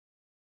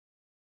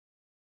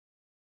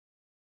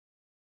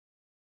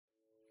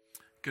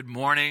Good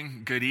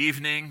morning, good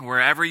evening,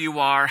 wherever you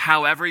are,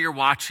 however you're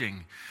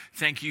watching.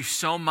 Thank you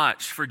so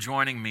much for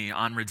joining me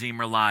on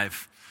Redeemer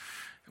Live.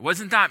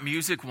 Wasn't that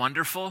music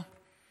wonderful?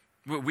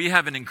 We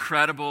have an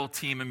incredible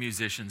team of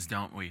musicians,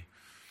 don't we?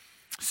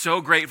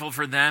 So grateful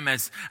for them,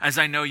 as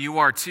I know you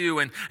are too,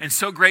 and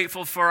so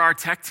grateful for our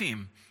tech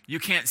team. You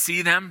can't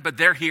see them, but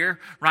they're here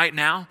right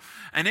now.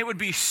 And it would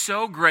be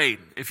so great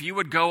if you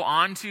would go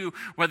on to,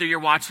 whether you're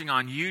watching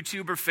on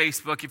YouTube or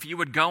Facebook, if you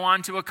would go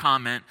on to a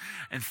comment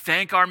and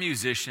thank our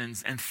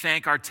musicians and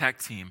thank our tech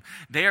team.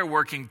 They are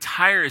working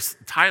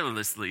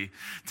tirelessly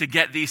to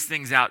get these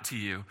things out to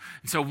you.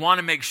 And so want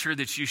to make sure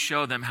that you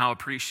show them how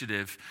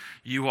appreciative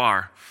you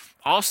are.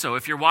 Also,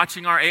 if you're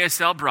watching our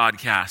ASL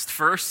broadcast,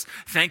 first,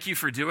 thank you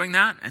for doing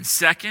that. And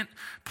second,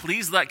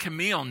 please let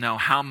Camille know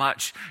how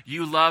much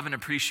you love and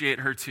appreciate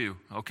her too,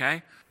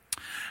 okay?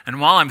 And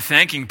while I'm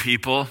thanking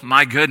people,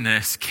 my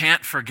goodness,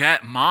 can't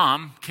forget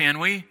Mom, can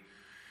we?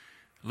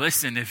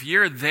 Listen, if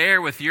you're there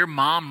with your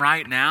mom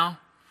right now,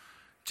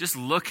 just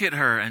look at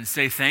her and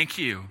say thank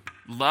you.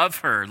 Love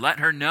her. Let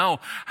her know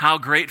how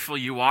grateful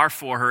you are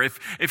for her.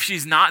 If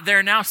she's not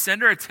there now,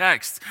 send her a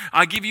text.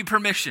 I'll give you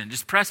permission.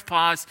 Just press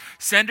pause,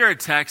 send her a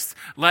text,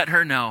 let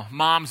her know.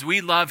 Moms,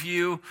 we love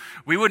you.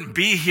 We wouldn't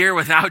be here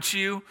without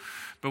you,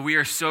 but we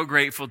are so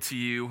grateful to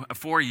you,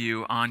 for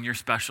you on your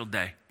special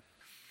day.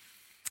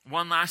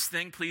 One last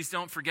thing, please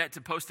don't forget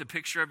to post a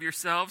picture of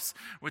yourselves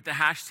with the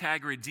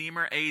hashtag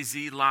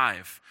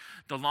RedeemerAZLive.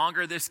 The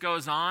longer this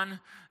goes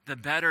on, the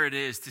better it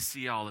is to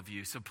see all of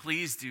you. So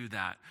please do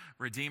that.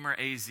 Redeemer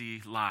AZ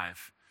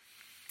Live.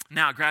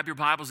 Now, grab your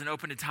Bibles and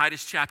open to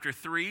Titus chapter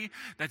 3.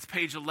 That's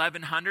page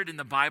 1100 in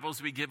the Bibles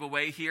we give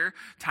away here.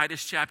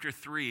 Titus chapter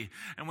 3.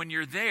 And when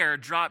you're there,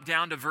 drop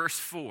down to verse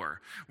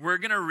 4. We're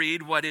going to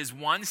read what is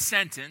one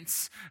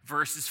sentence.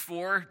 Verses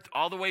 4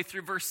 all the way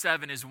through verse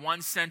 7 is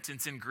one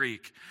sentence in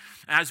Greek.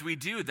 As we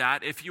do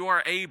that, if you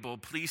are able,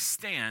 please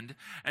stand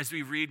as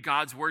we read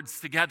God's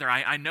words together.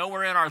 I know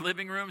we're in our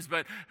living rooms,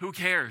 but who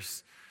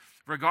cares?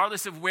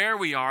 Regardless of where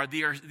we are,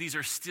 these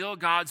are still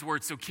God's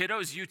words. So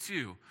kiddos, you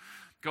too,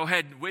 go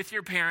ahead with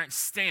your parents,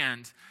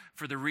 stand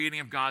for the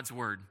reading of God's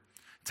word.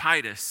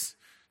 Titus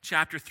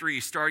chapter 3,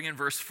 starting in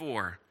verse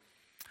 4.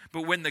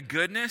 But when the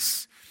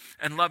goodness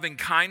and loving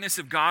kindness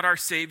of God our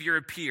Savior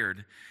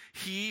appeared,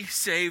 he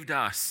saved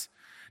us,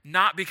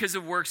 not because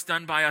of works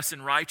done by us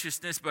in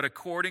righteousness, but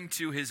according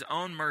to his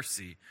own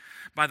mercy,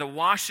 by the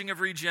washing of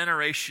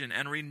regeneration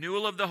and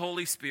renewal of the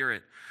Holy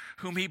Spirit,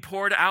 whom he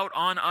poured out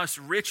on us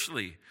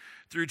richly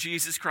through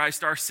Jesus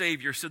Christ our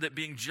Savior, so that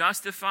being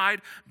justified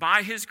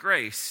by his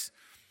grace,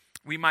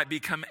 we might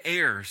become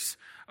heirs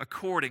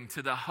according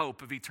to the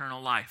hope of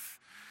eternal life.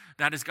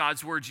 That is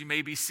God's word. You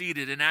may be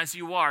seated, and as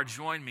you are,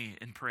 join me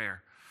in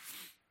prayer.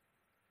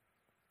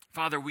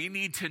 Father, we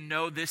need to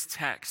know this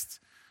text.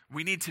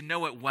 We need to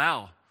know it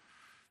well.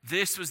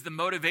 This was the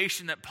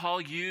motivation that Paul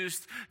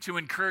used to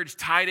encourage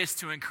Titus,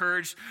 to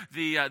encourage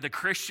the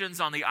Christians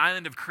on the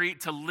island of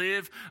Crete to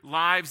live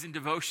lives in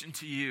devotion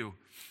to you.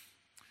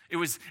 It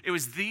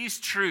was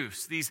these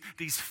truths, these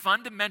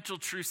fundamental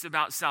truths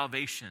about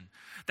salvation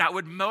that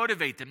would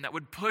motivate them, that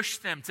would push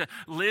them to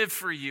live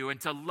for you and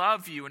to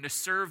love you and to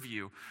serve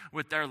you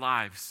with their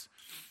lives.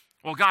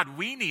 Well, God,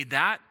 we need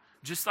that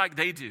just like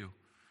they do.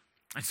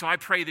 And so I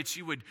pray that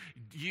you would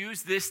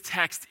use this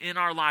text in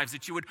our lives,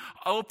 that you would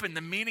open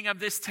the meaning of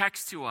this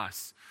text to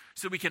us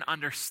so we can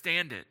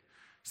understand it,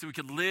 so we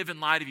could live in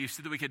light of you,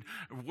 so that we could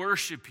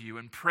worship you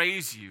and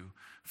praise you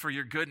for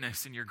your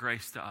goodness and your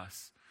grace to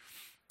us.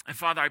 And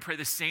Father, I pray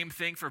the same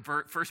thing for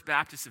First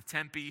Baptist of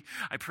Tempe.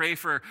 I pray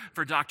for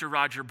Dr.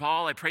 Roger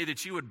Ball. I pray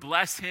that you would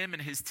bless him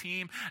and his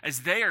team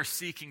as they are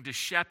seeking to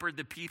shepherd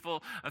the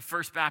people of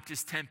First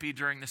Baptist Tempe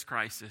during this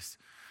crisis.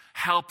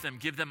 Help them,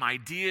 give them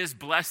ideas,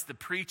 bless the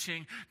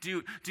preaching,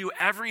 do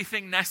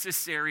everything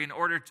necessary in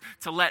order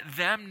to let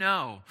them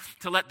know,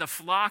 to let the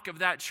flock of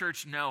that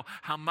church know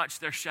how much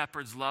their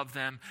shepherds love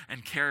them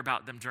and care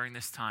about them during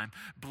this time.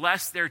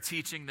 Bless their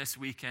teaching this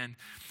weekend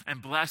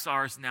and bless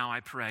ours now, I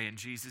pray, in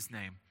Jesus'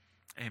 name.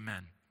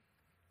 Amen.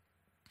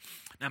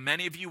 Now,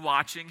 many of you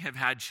watching have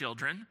had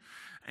children,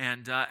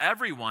 and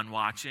everyone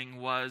watching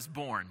was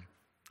born,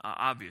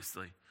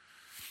 obviously.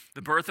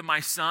 The birth of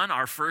my son,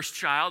 our first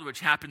child, which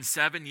happened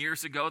 7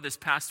 years ago this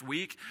past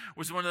week,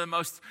 was one of the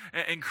most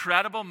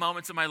incredible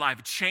moments of my life.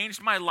 It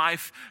changed my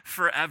life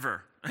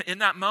forever. In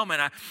that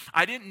moment,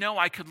 I didn't know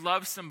I could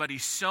love somebody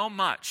so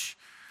much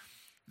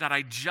that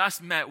I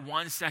just met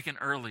 1 second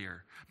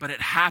earlier. But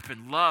it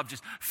happened. Love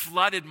just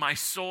flooded my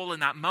soul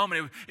in that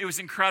moment. It was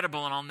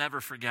incredible, and I'll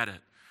never forget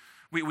it.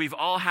 We've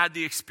all had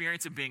the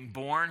experience of being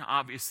born,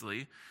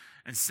 obviously,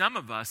 and some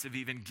of us have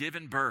even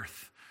given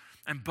birth.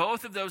 And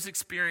both of those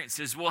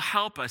experiences will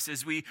help us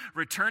as we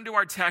return to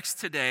our text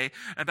today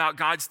about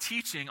God's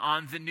teaching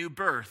on the new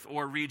birth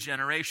or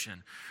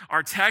regeneration.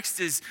 Our text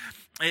is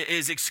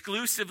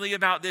exclusively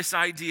about this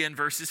idea in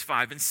verses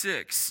 5 and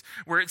 6,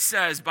 where it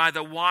says, by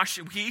the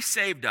washing, he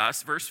saved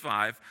us, verse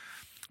 5,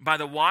 by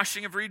the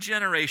washing of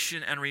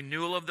regeneration and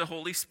renewal of the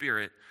Holy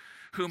Spirit,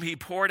 whom he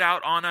poured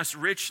out on us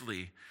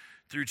richly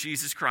through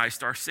Jesus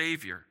Christ, our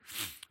Savior.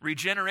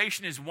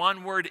 Regeneration is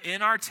one word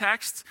in our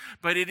text,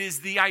 but it is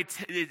the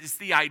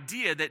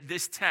idea that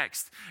this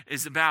text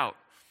is about.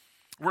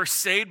 We're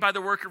saved by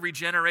the work of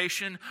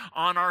regeneration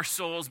on our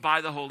souls by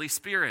the Holy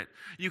Spirit.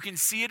 You can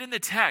see it in the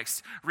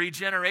text.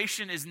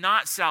 Regeneration is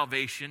not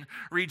salvation.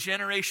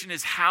 Regeneration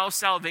is how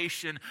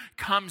salvation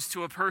comes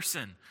to a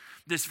person.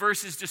 This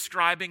verse is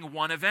describing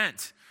one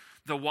event.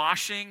 The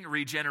washing,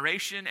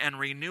 regeneration, and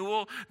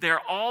renewal,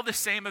 they're all the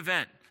same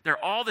event.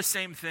 They're all the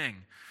same thing.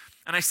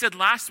 And I said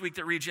last week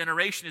that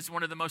regeneration is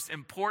one of the most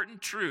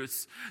important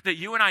truths that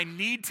you and I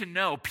need to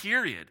know,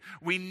 period.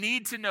 We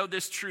need to know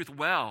this truth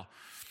well.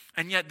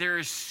 And yet there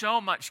is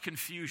so much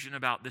confusion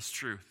about this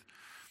truth.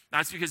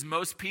 That's because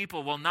most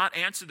people will not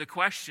answer the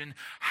question,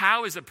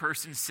 how is a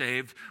person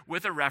saved,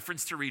 with a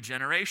reference to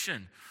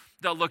regeneration?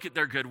 They'll look at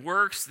their good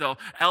works, they'll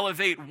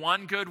elevate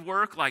one good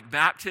work like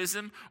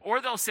baptism, or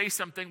they'll say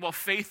something, well,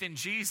 faith in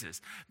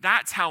Jesus.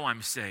 That's how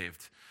I'm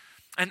saved.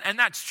 And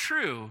that's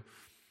true,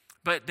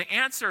 but the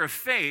answer of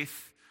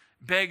faith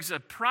begs a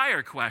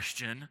prior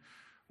question,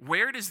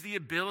 where does the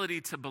ability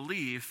to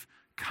believe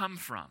come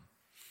from?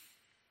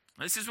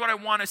 This is what I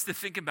want us to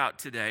think about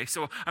today.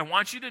 So I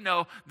want you to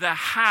know the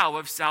how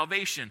of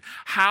salvation.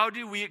 How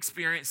do we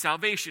experience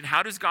salvation?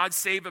 How does God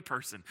save a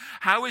person?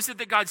 How is it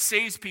that God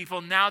saves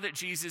people now that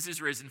Jesus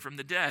is risen from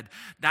the dead?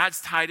 That's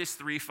Titus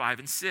 3, 5,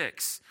 and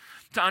 6.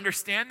 To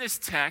understand this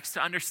text,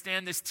 to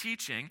understand this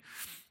teaching,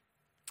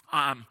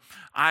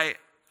 I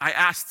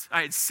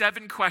had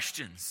 7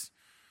 questions.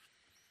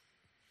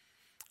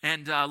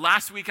 And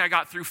last week I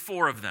got through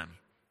 4 of them.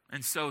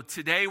 And so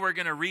today we're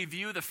going to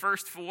review the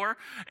first 4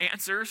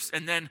 answers,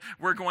 and then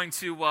we're going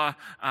to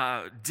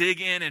dig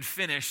in and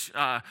finish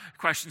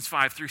questions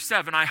 5 through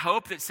 7. I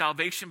hope that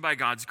salvation by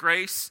God's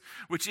grace,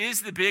 which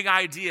is the big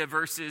idea,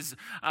 verses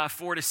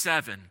 4 to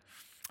 7.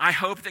 I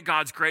hope that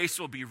God's grace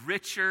will be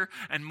richer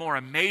and more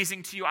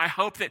amazing to you. I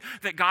hope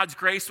that God's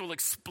grace will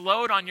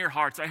explode on your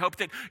hearts. I hope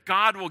that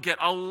God will get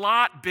a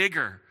lot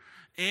bigger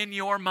in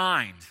your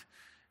mind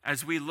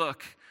as we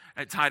look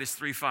at Titus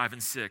 3, 5,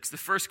 and 6. The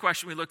first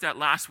question we looked at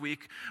last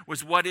week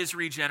was, what is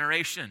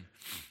regeneration?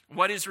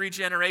 What is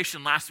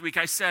regeneration? Last week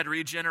I said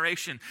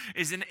regeneration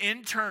is an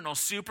internal,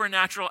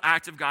 supernatural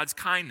act of God's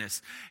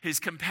kindness, his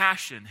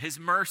compassion, his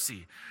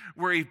mercy,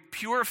 where he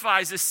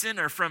purifies a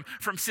sinner from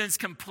sin's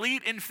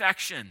complete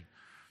infection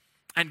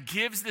and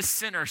gives the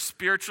sinner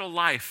spiritual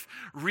life,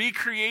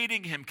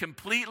 recreating him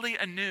completely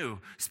anew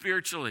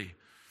spiritually.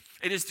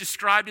 It is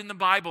described in the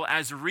Bible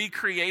as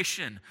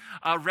recreation,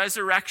 a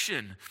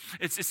resurrection.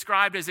 It's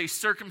described as a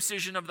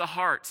circumcision of the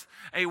heart,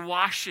 a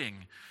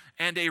washing,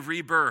 and a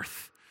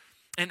rebirth.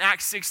 In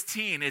Acts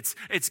 16, it's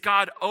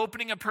God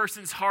opening a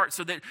person's heart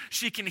so that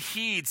she can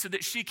heed, so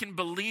that she can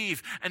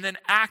believe, and then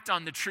act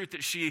on the truth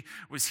that she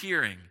was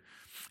hearing.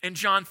 In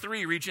John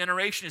 3,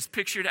 regeneration is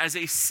pictured as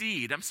a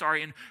seed. In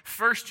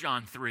 1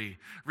 John 3,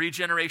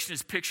 regeneration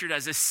is pictured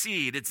as a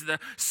seed. It's the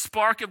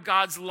spark of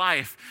God's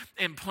life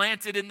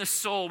implanted in the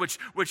soul,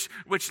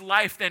 which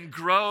life then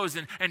grows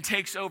and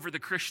takes over the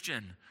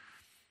Christian.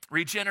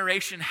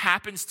 Regeneration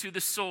happens to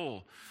the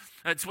soul.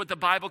 That's what the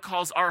Bible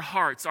calls our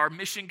hearts, our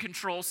mission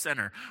control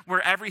center,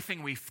 where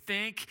everything we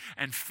think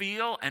and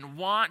feel and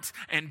want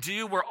and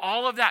do, where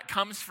all of that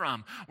comes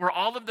from, where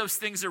all of those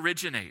things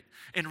originate.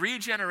 In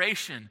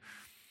regeneration,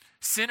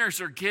 sinners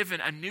are given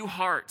a new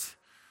heart.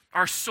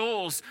 Our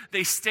souls,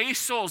 they stay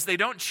souls. They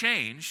don't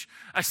change.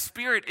 A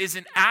spirit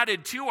isn't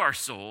added to our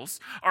souls.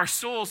 Our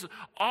souls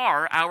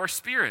are our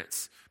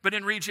spirits. But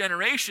in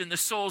regeneration, the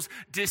soul's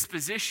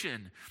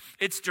disposition,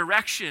 its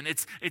direction,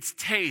 its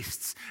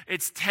tastes,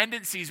 its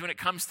tendencies when it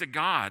comes to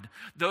God,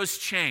 those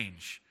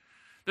change.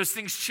 Those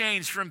things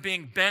change from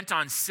being bent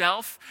on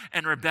self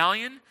and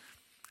rebellion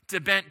to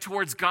bent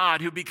towards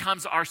God, who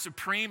becomes our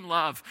supreme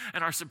love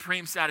and our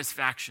supreme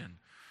satisfaction.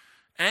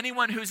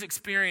 Anyone who's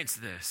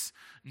experienced this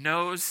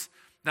knows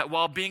that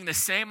while being the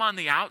same on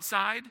the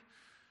outside,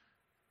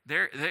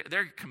 they're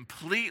a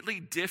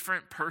completely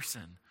different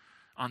person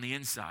on the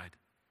inside.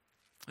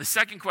 The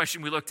second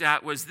question we looked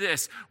at was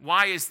this: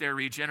 why is there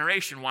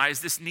regeneration? Why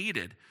is this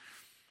needed?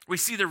 We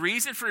see the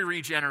reason for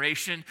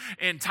regeneration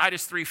in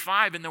Titus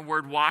 3:5 in the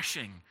word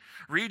washing.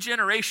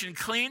 Regeneration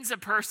cleans a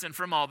person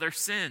from all their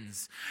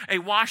sins. A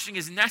washing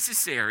is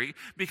necessary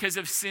because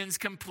of sin's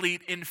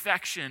complete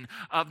infection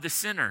of the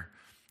sinner.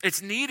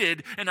 It's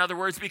needed, in other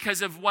words,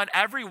 because of what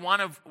every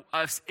one of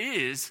us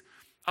is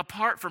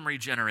apart from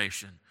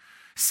regeneration.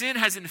 Sin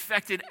has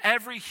infected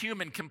every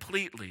human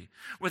completely.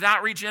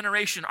 Without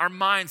regeneration, our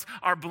minds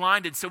are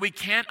blinded, so we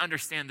can't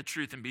understand the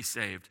truth and be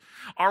saved.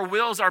 Our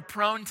wills are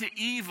prone to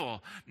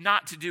evil,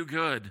 not to do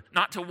good,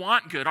 not to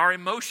want good. Our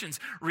emotions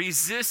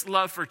resist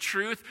love for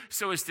truth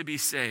so as to be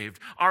saved.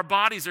 Our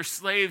bodies are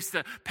slaves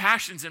to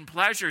passions and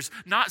pleasures,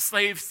 not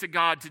slaves to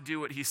God to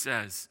do what he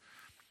says.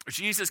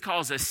 Jesus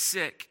calls us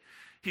sick.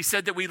 He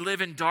said that we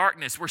live in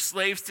darkness. We're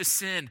slaves to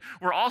sin.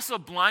 We're also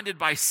blinded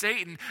by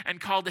Satan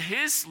and called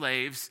his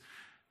slaves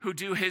who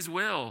do his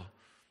will.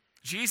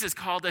 Jesus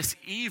called us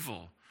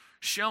evil,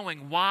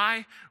 showing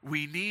why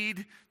we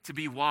need to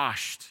be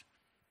washed.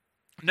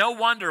 No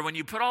wonder when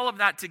you put all of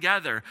that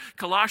together,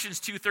 Colossians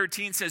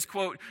 2:13 says,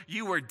 quote,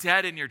 you were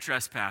dead in your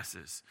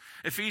trespasses.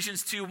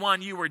 Ephesians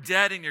 2:1, you were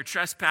dead in your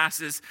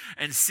trespasses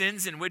and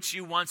sins in which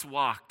you once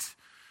walked.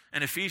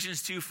 And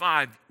Ephesians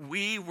 2:5,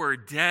 we were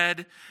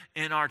dead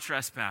in our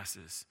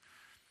trespasses.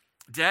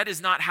 Dead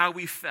is not how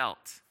we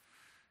felt.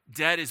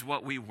 Dead is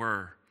what we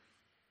were.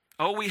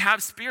 Oh, we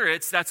have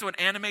spirits. That's what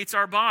animates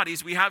our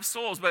bodies. We have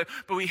souls, but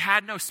we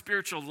had no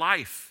spiritual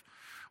life.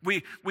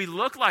 We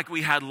look like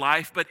we had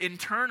life, but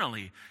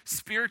internally,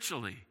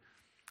 spiritually,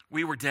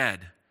 we were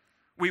dead.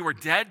 We were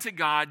dead to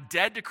God,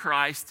 dead to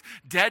Christ,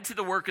 dead to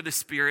the work of the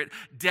Spirit,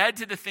 dead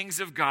to the things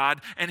of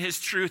God and His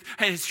truth.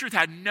 His truth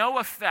had no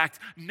effect,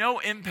 no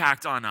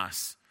impact on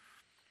us.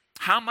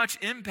 How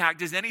much impact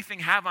does anything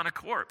have on a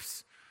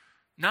corpse?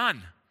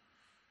 None.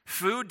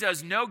 Food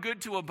does no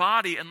good to a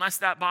body unless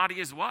that body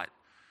is what?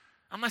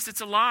 Unless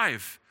it's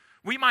alive.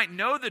 We might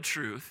know the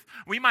truth,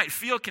 we might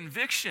feel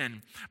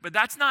conviction, but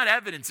that's not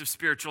evidence of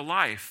spiritual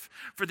life.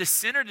 For the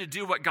sinner to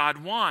do what God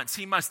wants,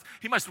 he must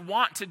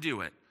want to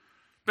do it.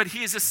 But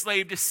he is a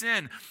slave to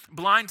sin,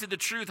 blind to the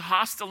truth,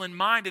 hostile in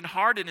mind and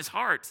hard in his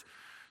heart.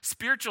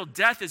 Spiritual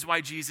death is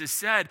why Jesus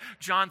said,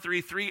 John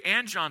 3:3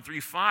 and John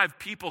 3:5,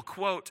 people,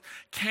 quote,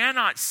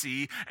 cannot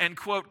see and,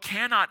 quote,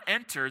 cannot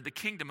enter the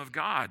kingdom of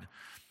God.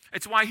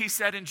 It's why he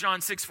said in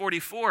John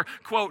 6:44,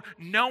 quote,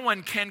 no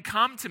one can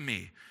come to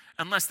me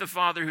unless the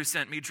Father who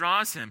sent me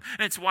draws him.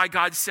 And it's why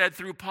God said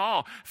through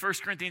Paul,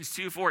 1 Corinthians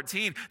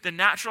 2:14, the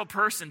natural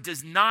person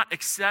does not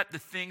accept the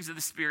things of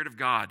the Spirit of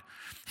God.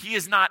 He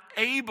is not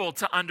able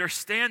to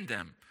understand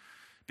them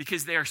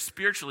because they are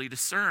spiritually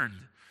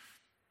discerned.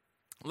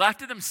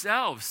 Left to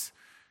themselves,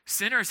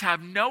 sinners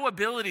have no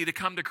ability to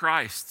come to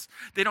Christ.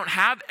 They don't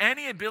have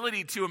any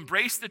ability to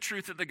embrace the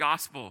truth of the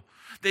gospel.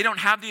 They don't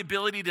have the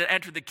ability to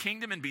enter the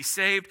kingdom and be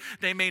saved.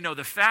 They may know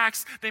the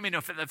facts. They may know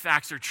if the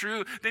facts are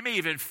true. They may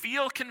even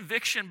feel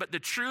conviction, but the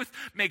truth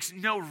makes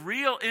no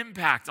real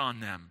impact on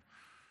them.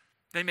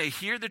 They may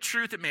hear the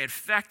truth. It may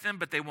affect them,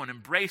 but they won't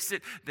embrace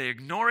it. They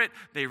ignore it.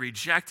 They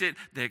reject it.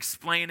 They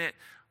explain it.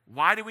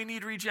 Why do we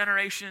need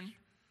regeneration?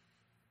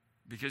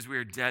 Because we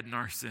are dead in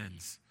our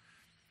sins.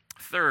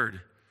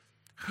 Third,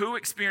 who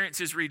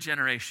experiences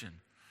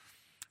regeneration?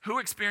 Who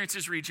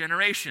experiences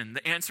regeneration?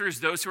 The answer is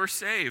those who are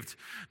saved.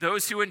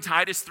 Those who in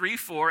Titus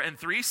 3:4 and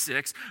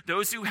 3:6,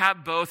 those who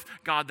have both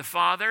God the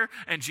Father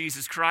and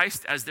Jesus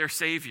Christ as their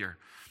Savior.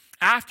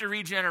 After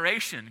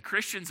regeneration,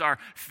 Christians are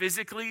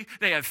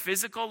they have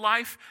physical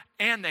life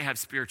and they have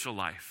spiritual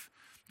life.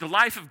 The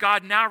life of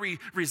God now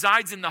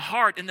resides in the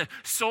heart, in the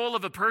soul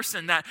of a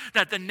person that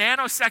the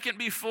nanosecond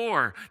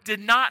before did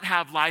not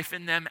have life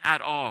in them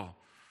at all.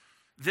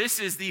 This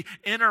is the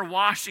inner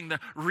washing,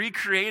 the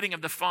recreating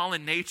of the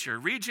fallen nature.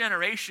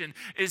 Regeneration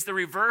is the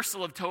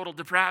reversal of total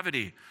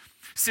depravity.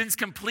 Sin's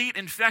complete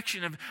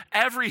infection of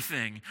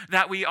everything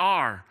that we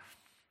are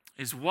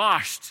is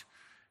washed,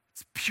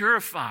 it's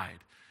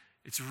purified,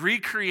 it's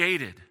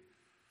recreated.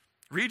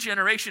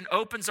 Regeneration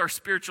opens our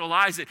spiritual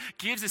eyes. It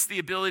gives us the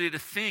ability to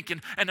think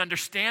and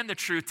understand the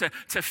truth,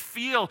 to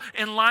feel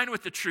in line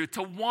with the truth,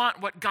 to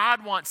want what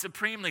God wants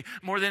supremely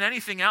more than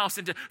anything else,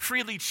 and to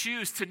freely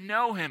choose to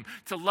know Him,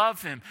 to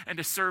love Him, and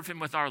to serve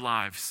Him with our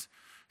lives.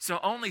 So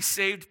only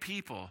saved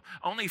people,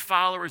 only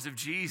followers of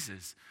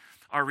Jesus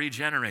are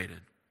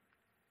regenerated.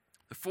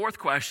 The fourth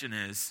question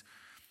is,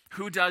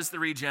 who does the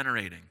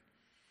regenerating?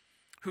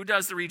 Who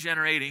does the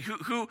regenerating?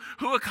 Who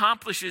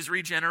accomplishes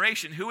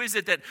regeneration? Who is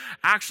it that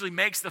actually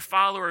makes the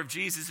follower of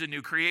Jesus a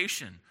new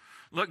creation?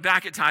 Look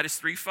back at Titus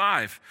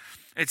 3:5.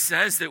 It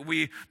says that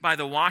we, by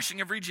the washing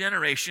of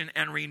regeneration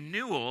and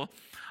renewal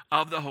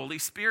of the Holy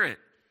Spirit.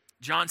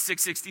 John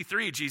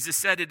 6:63, Jesus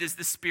said, it is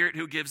the Spirit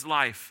who gives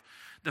life.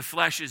 The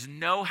flesh is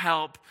no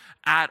help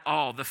at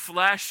all. The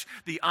flesh,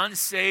 the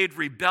unsaved,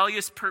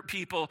 rebellious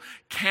people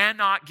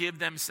cannot give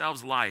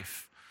themselves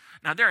life.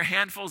 Now, there are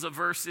handfuls of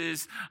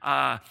verses,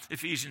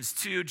 Ephesians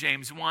 2,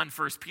 James 1,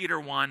 1 Peter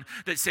 1,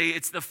 that say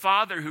it's the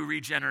Father who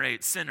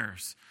regenerates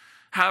sinners.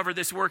 However,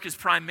 this work is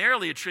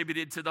primarily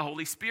attributed to the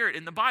Holy Spirit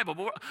in the Bible.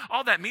 But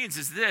all that means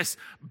is this: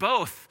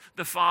 both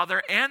the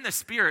Father and the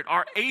Spirit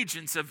are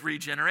agents of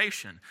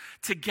regeneration.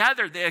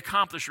 Together, they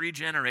accomplish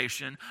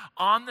regeneration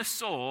on the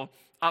soul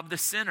of the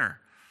sinner.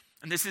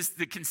 And this is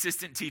the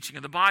consistent teaching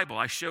of the Bible.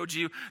 I showed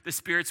you the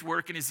Spirit's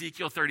work in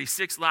Ezekiel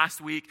 36 last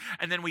week,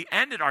 and then we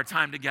ended our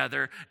time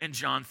together in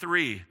John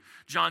 3.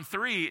 John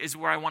 3 is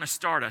where I want to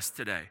start us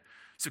today.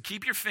 So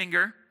keep your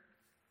finger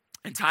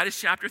in Titus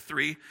chapter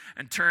 3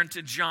 and turn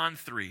to John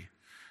 3.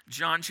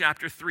 John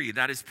chapter 3,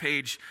 that is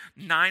page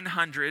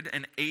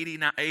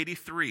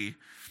 983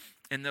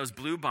 in those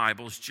blue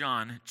Bibles,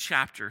 John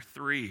chapter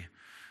 3.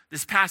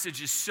 This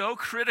passage is so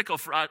critical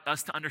for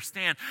us to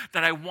understand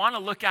that I want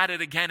to look at it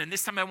again. And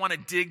this time I want to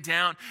dig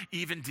down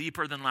even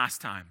deeper than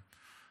last time.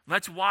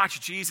 Let's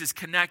watch Jesus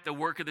connect the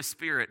work of the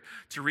Spirit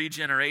to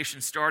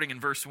regeneration, starting in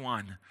verse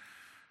 1.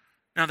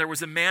 Now there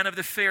was a man of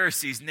the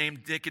Pharisees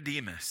named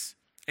Nicodemus,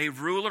 a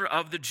ruler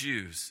of the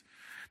Jews.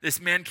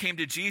 This man came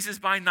to Jesus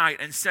by night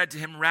and said to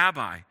him,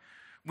 Rabbi,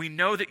 We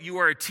know that you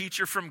are a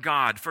teacher from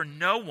God, for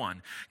no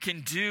one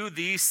can do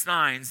these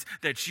signs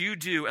that you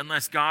do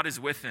unless God is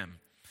with him."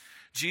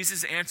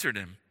 Jesus answered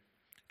him,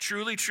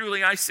 "Truly,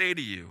 truly, I say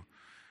to you,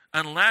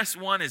 unless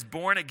one is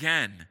born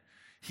again,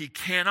 he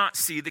cannot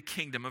see the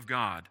kingdom of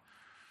God."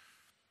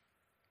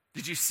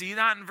 Did you see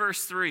that in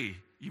verse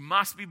 3? You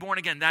must be born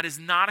again. That is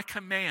not a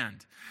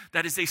command.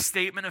 That is a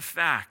statement of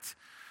fact.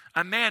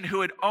 A man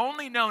who had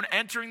only known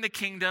entering the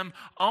kingdom,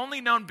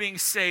 only known being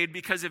saved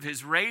because of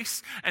his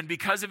race and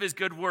because of his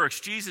good works.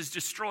 Jesus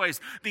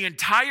destroys the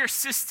entire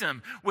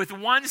system with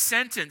one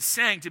sentence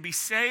saying, to be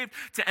saved,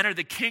 to enter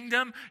the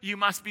kingdom, you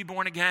must be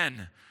born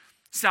again.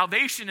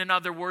 Salvation, in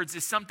other words,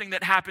 is something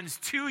that happens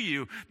to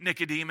you,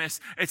 Nicodemus.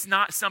 It's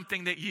not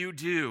something that you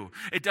do.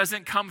 It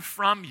doesn't come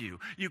from you.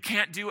 You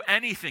can't do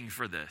anything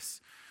for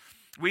this.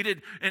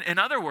 In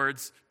other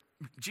words,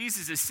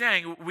 Jesus is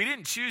saying we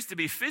didn't choose to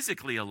be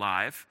physically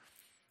alive,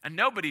 and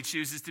nobody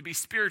chooses to be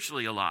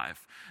spiritually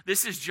alive.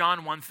 This is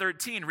John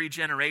 1:13.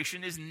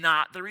 Regeneration is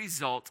not the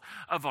result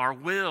of our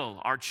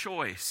will, our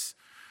choice.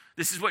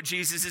 This is what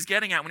Jesus is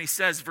getting at when he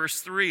says,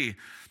 verse 3,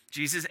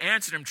 Jesus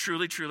answered him,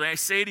 "Truly, truly, I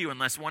say to you,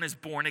 unless one is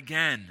born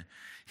again,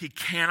 he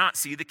cannot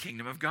see the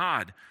kingdom of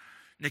God."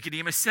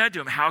 Nicodemus said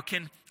to him, "How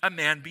can a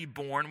man be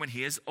born when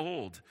he is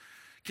old?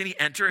 Can he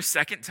enter a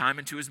second time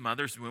into his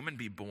mother's womb and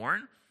be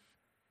born?"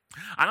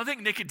 I don't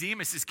think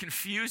Nicodemus is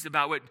confused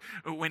about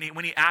when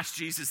he asked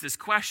Jesus this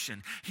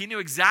question. He knew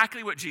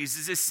exactly what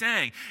Jesus is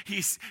saying.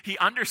 He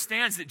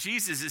understands that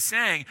Jesus is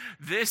saying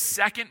this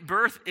second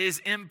birth is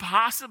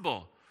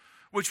impossible,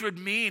 which would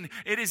mean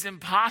it is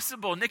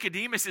impossible.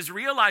 Nicodemus is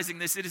realizing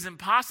this. It is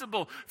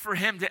impossible for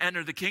him to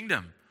enter the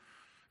kingdom.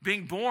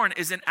 Being born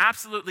is an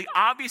absolutely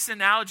obvious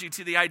analogy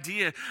to the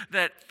idea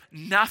that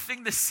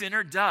nothing the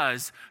sinner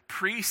does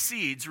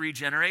precedes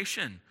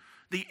regeneration.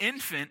 The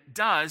infant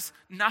does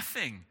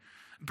nothing.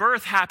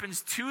 Birth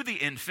happens to the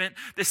infant.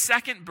 The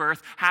second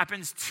birth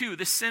happens to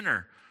the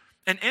sinner.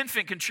 An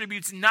infant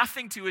contributes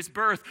nothing to his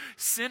birth.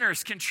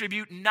 Sinners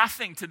contribute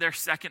nothing to their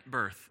second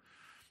birth.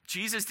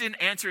 Jesus didn't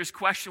answer his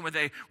question with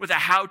a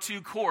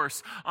how-to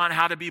course on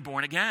how to be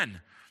born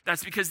again.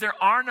 That's because there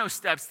are no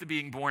steps to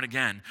being born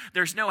again.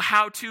 There's no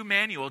how-to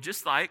manual,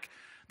 just like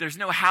there's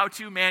no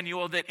how-to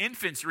manual that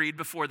infants read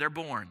before they're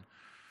born.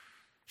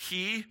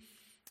 He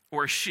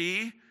or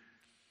she,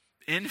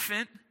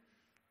 infant,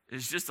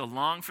 is just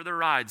along for the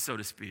ride, so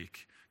to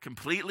speak,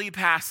 completely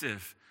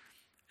passive,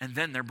 and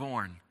then they're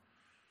born.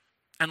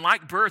 And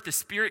like birth, the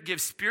Spirit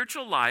gives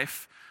spiritual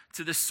life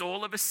to the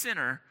soul of a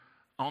sinner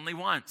only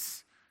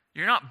once.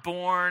 You're not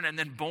born and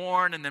then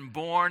born and then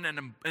born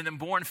and then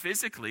born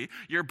physically.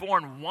 You're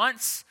born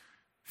once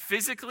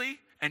physically,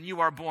 and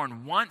you are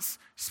born once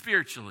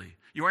spiritually.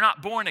 You are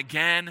not born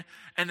again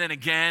and then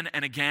again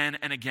and again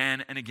and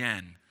again and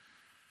again.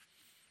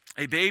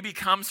 A baby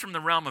comes from the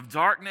realm of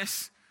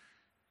darkness,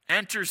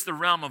 enters the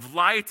realm of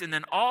light, and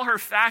then all her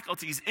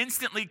faculties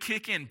instantly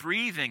kick in: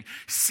 breathing,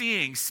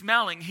 seeing,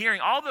 smelling,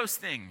 hearing, all those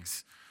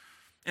things.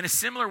 In a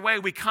similar way,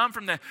 we come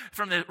from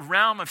the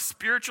realm of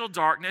spiritual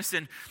darkness,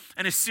 and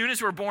as soon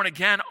as we're born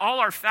again, all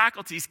our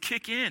faculties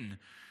kick in.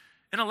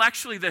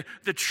 Intellectually,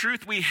 the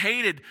truth we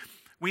hated,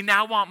 we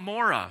now want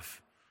more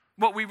of.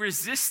 What we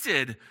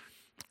resisted,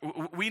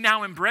 we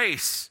now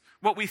embrace.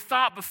 What we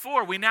thought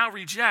before, we now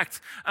reject.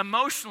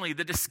 Emotionally,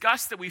 the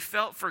disgust that we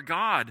felt for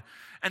God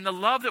and the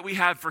love that we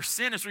have for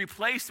sin is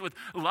replaced with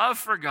love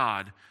for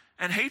God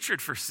and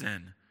hatred for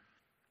sin.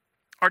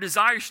 Our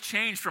desires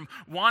change from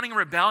wanting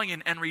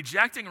rebellion and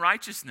rejecting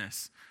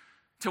righteousness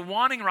to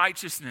wanting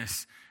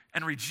righteousness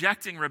and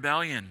rejecting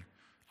rebellion.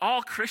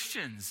 All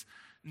Christians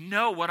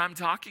know what I'm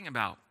talking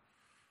about.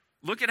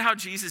 Look at how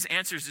Jesus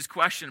answers his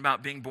question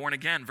about being born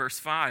again. Verse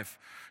 5.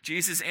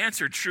 Jesus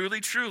answered, "Truly,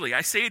 truly,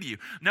 I say to you."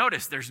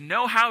 Notice, there's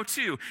no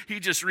how-to. He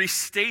just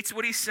restates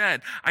what he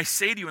said. "I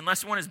say to you,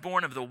 unless one is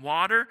born of the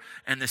water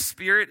and the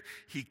Spirit,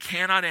 he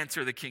cannot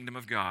enter the kingdom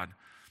of God."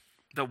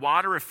 The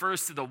water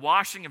refers to the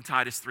washing of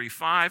Titus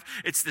 3:5.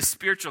 It's the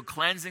spiritual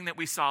cleansing that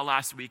we saw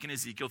last week in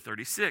Ezekiel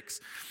 36.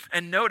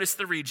 And notice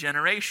the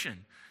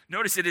regeneration.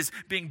 Notice it is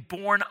being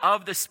born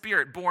of the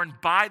Spirit, born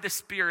by the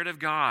Spirit of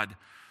God.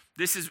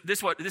 This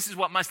is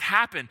what must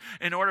happen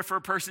in order for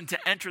a person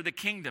to enter the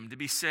kingdom, to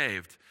be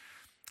saved.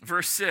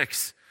 Verse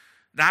 6,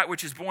 "That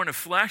which is born of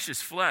flesh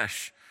is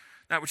flesh.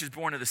 That which is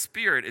born of the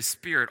Spirit is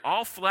spirit.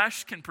 All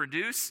flesh can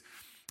produce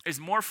is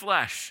more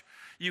flesh."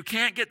 You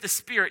can't get the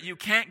Spirit, you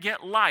can't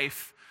get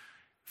life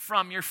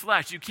from your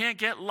flesh. You can't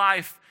get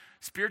life,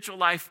 spiritual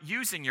life,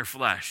 using your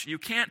flesh. You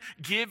can't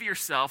give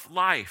yourself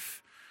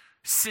life.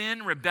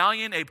 Sin,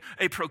 rebellion,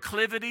 a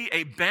proclivity,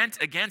 a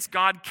bent against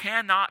God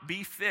cannot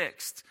be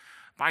fixed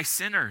by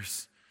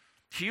sinners.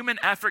 Human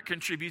effort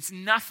contributes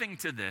nothing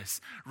to this.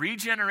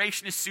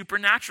 Regeneration is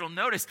supernatural.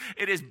 Notice,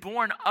 it is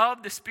born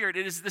of the Spirit.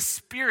 It is the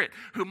Spirit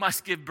who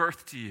must give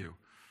birth to you.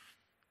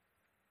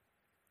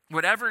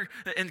 Whatever,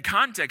 in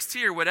context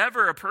here,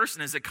 whatever a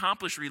person has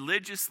accomplished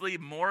religiously,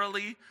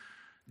 morally,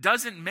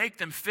 doesn't make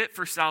them fit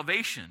for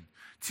salvation.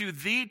 To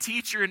the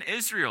teacher in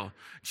Israel,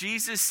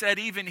 Jesus said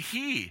even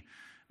he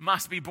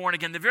must be born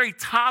again. The very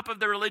top of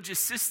the religious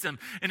system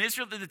in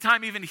Israel at the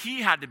time, even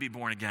he had to be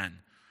born again.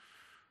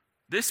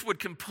 This would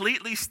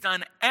completely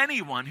stun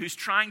anyone who's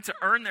trying to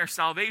earn their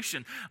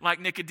salvation like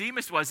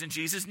Nicodemus was, and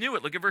Jesus knew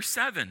it. Look at verse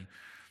 7.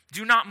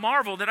 Do not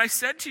marvel that I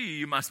said to you,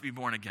 you must be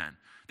born again.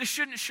 This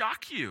shouldn't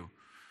shock you.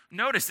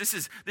 Notice,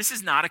 this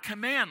is not a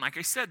command. Like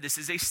I said, this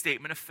is a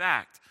statement of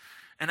fact.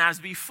 And as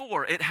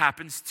before, it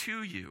happens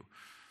to you.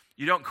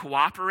 You don't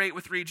cooperate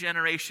with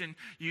regeneration,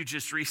 you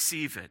just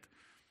receive it.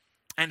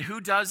 And who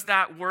does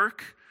that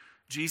work?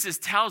 Jesus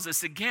tells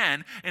us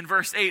again in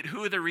verse 8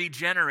 who the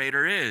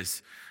regenerator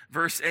is.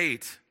 Verse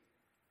 8,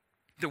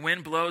 the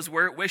wind blows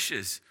where it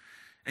wishes,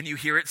 and you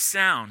hear its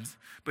sound,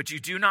 but you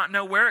do not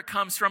know where it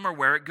comes from or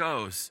where it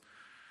goes.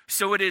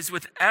 So it is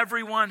with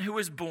everyone who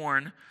is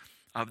born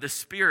of the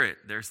Spirit.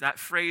 There's that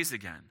phrase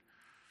again.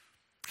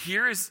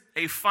 Here is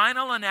a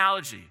final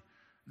analogy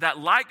that,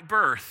 like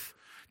birth,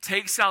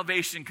 takes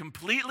salvation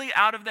completely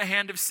out of the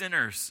hand of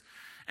sinners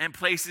and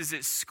places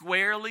it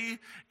squarely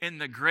in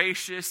the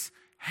gracious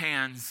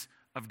hands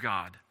of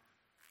God.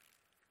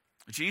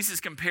 Jesus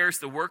compares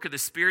the work of the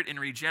Spirit in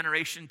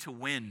regeneration to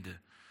wind.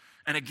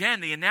 And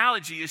again, the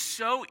analogy is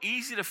so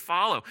easy to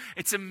follow.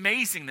 It's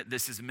amazing that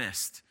this is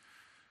missed.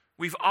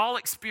 We've all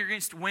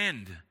experienced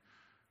wind.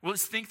 Well,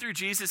 let's think through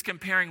Jesus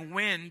comparing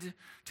wind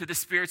to the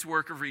Spirit's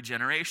work of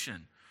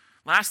regeneration.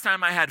 Last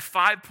time I had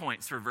 5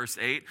 points for verse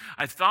 8.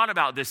 I've thought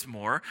about this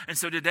more. And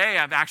so today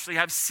I've actually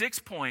have 6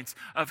 points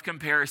of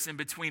comparison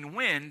between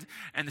wind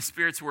and the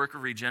Spirit's work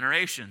of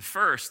regeneration.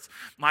 First,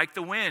 like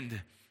the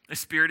wind, the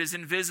Spirit is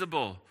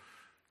invisible.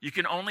 You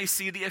can only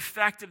see the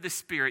effect of the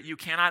Spirit. You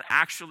cannot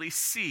actually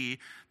see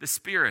the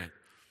Spirit.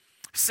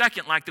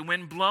 Second, like the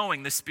wind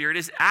blowing, the Spirit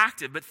is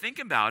active. But think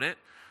about it.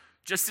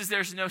 Just as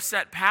there's no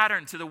set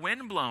pattern to the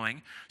wind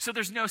blowing, so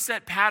there's no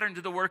set pattern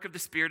to the work of the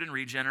Spirit in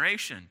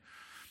regeneration.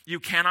 You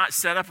cannot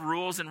set up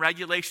rules and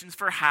regulations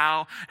for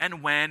how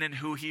and when and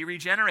who he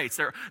regenerates.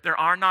 There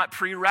are not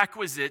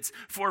prerequisites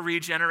for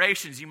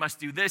regenerations. You must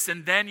do this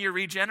and then you're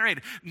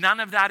regenerated. None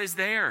of that is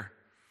there.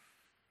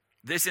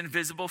 This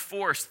invisible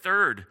force,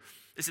 third,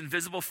 this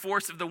invisible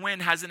force of the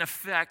wind has an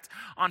effect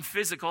on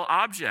physical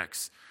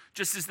objects.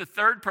 Just as the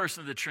third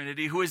person of the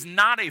Trinity, who is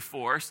not a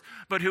force,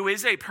 but who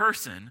is a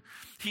person,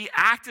 he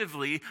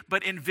actively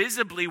but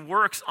invisibly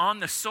works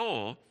on the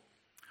soul.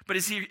 But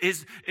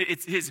it's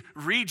his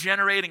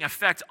regenerating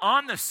effect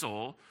on the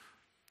soul,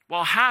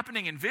 while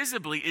happening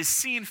invisibly, is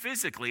seen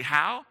physically.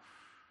 How?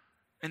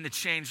 In the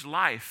changed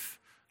life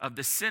of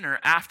the sinner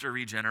after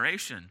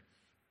regeneration.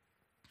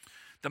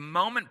 The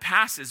moment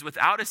passes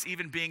without us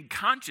even being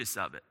conscious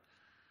of it.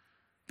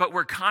 But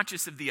we're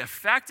conscious of the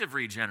effect of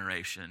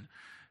regeneration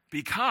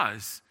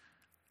because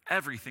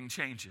everything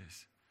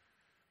changes.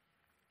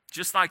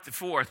 Just like the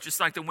fourth,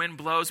 just like the wind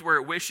blows where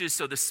it wishes,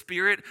 so the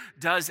Spirit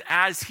does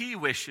as he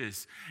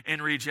wishes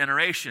in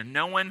regeneration.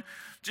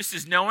 Just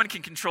as no one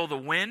can control the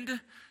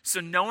wind,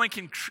 so no one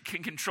can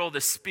control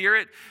the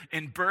Spirit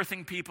in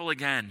birthing people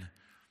again.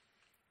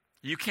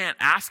 You can't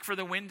ask for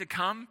the wind to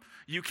come.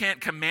 You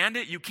can't command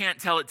it. You can't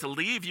tell it to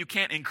leave. You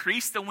can't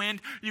increase the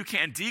wind. You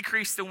can't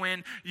decrease the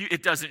wind.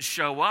 It doesn't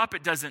show up.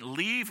 It doesn't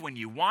leave when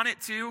you want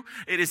it to.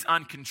 It is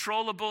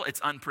uncontrollable.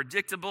 It's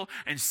unpredictable.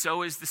 And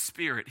so is the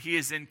Spirit. He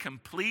is in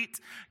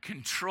complete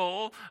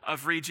control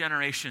of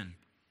regeneration.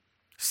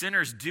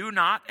 Sinners do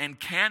not and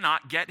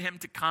cannot get him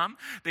to come.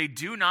 They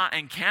do not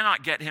and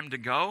cannot get him to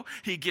go.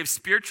 He gives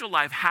spiritual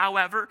life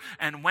however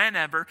and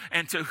whenever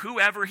and to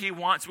whoever he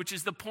wants, which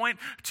is the point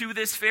to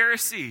this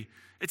Pharisee.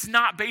 It's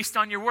not based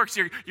on your works.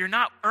 You're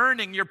not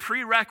earning your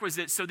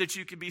prerequisites so that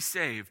you can be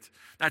saved.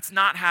 That's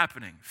not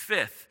happening.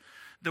 Fifth,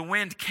 the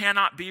wind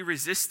cannot be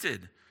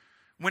resisted.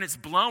 When it's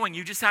blowing,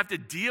 you just have to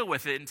deal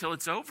with it until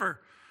it's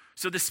over.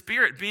 So the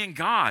Spirit, being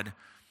God,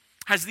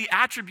 has the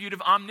attribute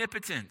of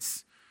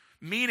omnipotence,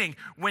 meaning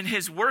when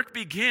his work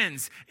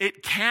begins,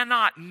 it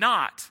cannot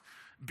not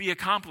be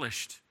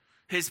accomplished.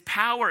 His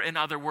power, in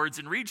other words,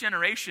 in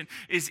regeneration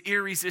is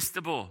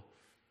irresistible.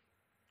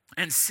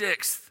 And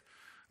sixth,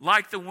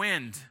 like the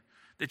wind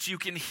that you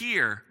can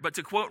hear, but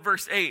to quote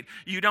verse 8,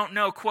 you don't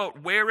know,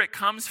 quote, where it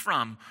comes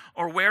from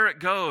or where it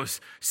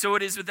goes. So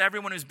it is with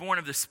everyone who's born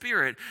of the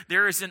Spirit.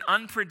 There is an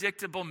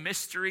unpredictable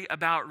mystery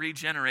about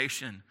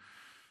regeneration.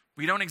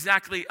 We don't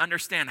exactly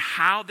understand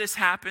how this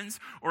happens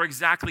or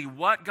exactly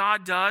what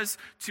God does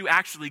to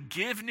actually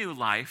give new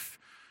life.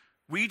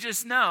 We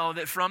just know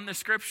that from the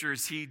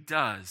Scriptures he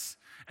does,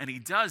 and he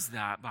does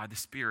that by the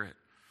Spirit.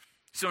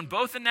 So in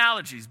both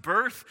analogies,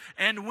 birth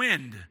and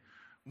wind,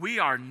 we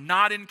are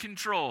not in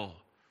control.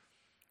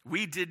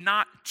 We did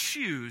not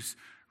choose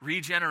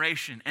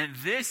regeneration. And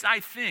this,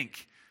 I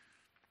think,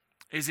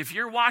 is if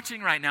you're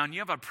watching right now and you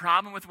have a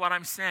problem with what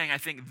I'm saying, I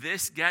think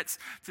this gets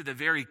to the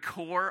very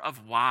core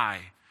of why.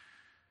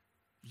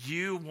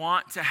 You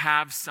want to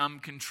have some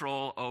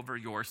control over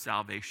your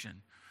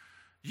salvation.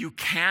 You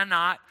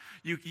cannot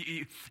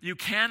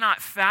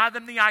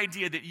fathom the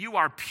idea that you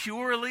are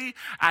purely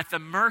at the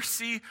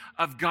mercy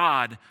of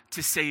God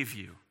to save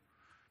you.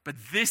 But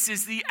this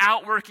is the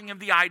outworking of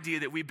the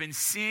idea that we've been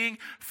seeing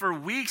for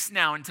weeks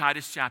now in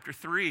Titus chapter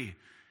 3.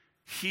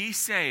 He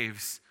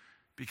saves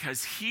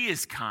because he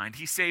is kind.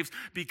 He saves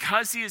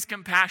because he is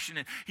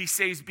compassionate. He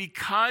saves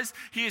because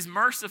he is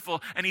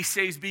merciful. And he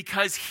saves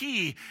because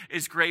he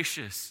is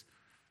gracious.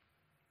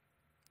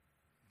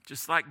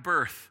 Just like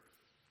birth.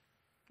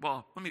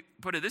 Well, let me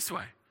put it this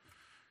way.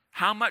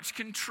 How much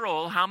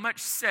control, how much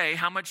say,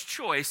 how much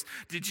choice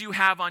did you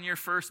have on your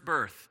first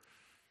birth?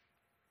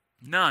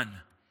 None.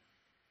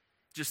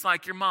 Just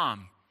like your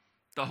mom.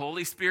 The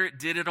Holy Spirit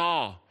did it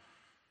all.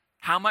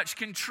 How much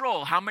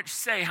control, how much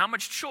say, how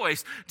much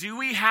choice do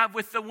we have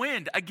with the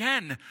wind?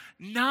 Again,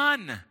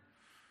 none.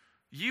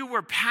 You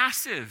were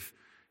passive.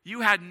 You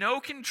had no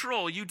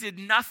control. You did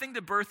nothing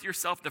to birth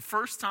yourself the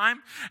first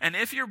time. And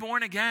if you're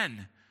born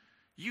again,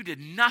 you did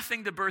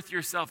nothing to birth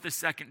yourself the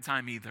second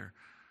time either.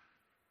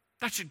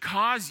 That should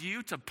cause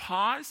you to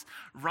pause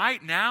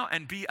right now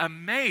and be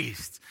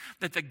amazed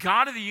that the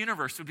God of the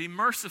universe would be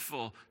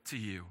merciful to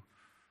you.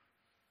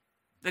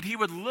 That he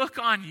would look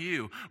on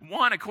you,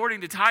 one,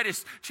 according to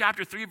Titus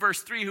chapter 3,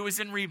 verse 3, who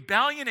was in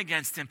rebellion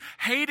against him,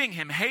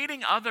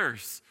 hating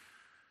others.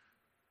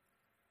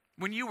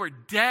 When you were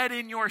dead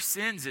in your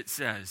sins, it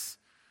says,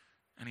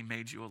 and he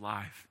made you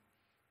alive.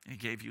 And he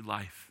gave you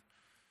life.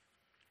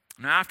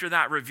 Now, after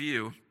that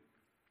review,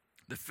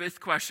 the fifth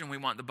question we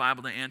want the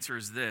Bible to answer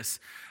is this: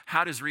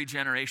 how does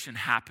regeneration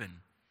happen?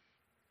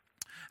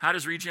 How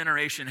does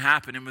regeneration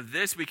happen? And with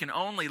this, we can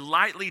only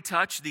lightly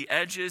touch the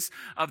edges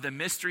of the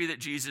mystery that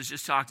Jesus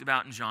just talked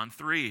about in John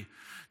 3.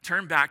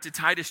 Turn back to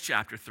Titus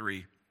chapter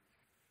 3.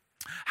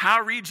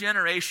 How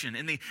regeneration,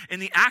 in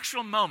the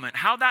actual moment,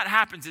 how that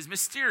happens is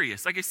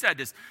mysterious. Like I said,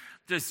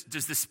 does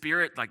the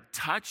Spirit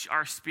touch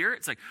our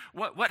spirits?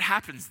 What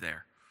happens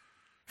there?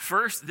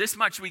 First, this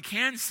much we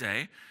can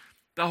say: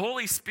 the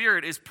Holy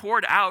Spirit is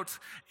poured out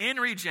in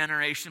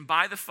regeneration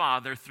by the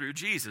Father through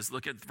Jesus.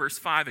 Look at verse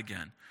 5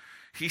 again.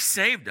 He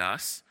saved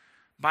us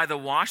by the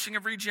washing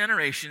of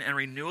regeneration and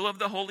renewal of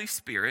the Holy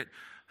Spirit,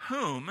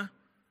 whom,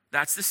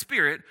 that's the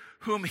Spirit,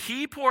 whom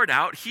he poured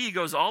out. He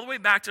goes all the way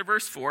back to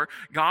verse 4,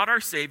 God our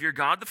Savior,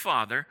 God the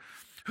Father,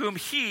 whom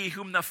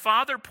the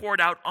Father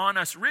poured out on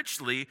us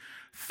richly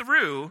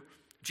through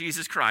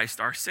Jesus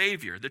Christ our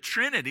Savior. The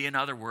Trinity, in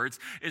other words,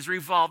 is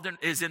involved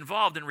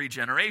in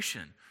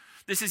regeneration.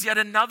 This is yet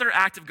another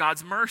act of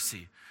God's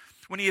mercy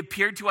when he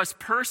appeared to us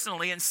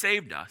personally and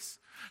saved us.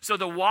 So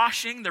the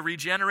washing, the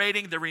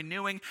regenerating, the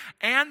renewing,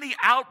 and the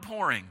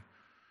outpouring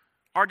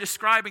are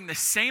describing the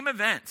same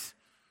event.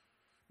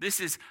 This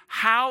is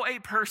how a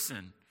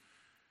person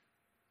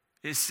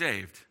is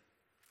saved.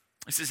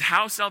 This is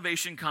how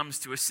salvation comes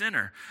to a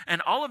sinner.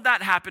 And all of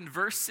that happened,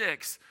 verse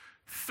 6,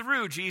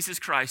 through Jesus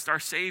Christ our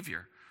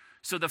Savior.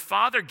 So the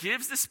Father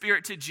gives the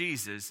Spirit to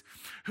Jesus,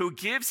 who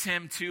gives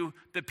him to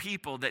the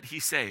people that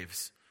he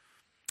saves.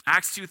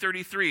 Acts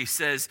 2:33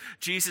 says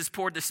Jesus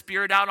poured the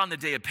Spirit out on the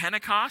day of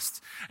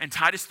Pentecost, and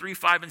Titus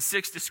 3:5 and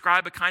 6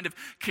 describe a kind of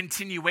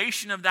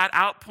continuation of that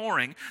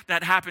outpouring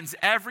that happens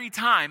every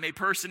time a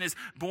person is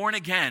born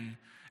again.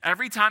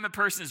 Every time a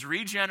person is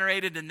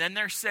regenerated and then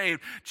they're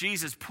saved,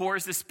 Jesus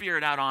pours the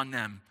Spirit out on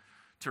them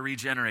to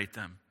regenerate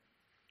them.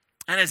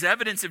 And as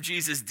evidence of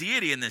Jesus'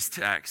 deity in this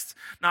text,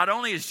 not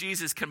only is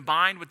Jesus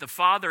combined with the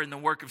Father in the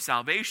work of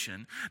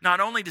salvation, not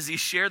only does he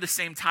share the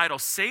same title,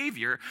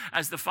 Savior,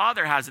 as the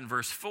Father has in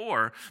verse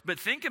 4, but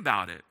think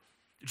about it.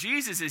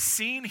 Jesus is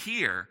seen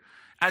here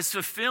as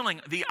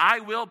fulfilling the I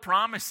will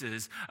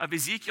promises of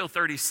Ezekiel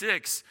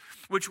 36,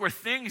 which were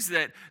things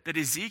that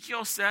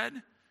Ezekiel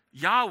said,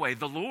 Yahweh,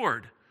 the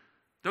Lord.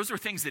 Those were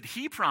things that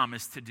he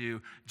promised to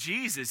do.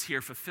 Jesus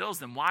here fulfills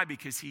them. Why?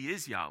 Because he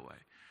is Yahweh.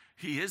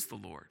 He is the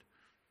Lord.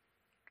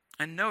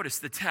 And notice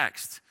the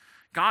text,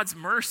 God's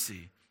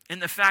mercy in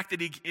the fact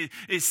that he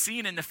is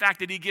seen in the fact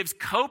that he gives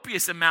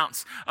copious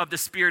amounts of the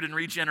Spirit in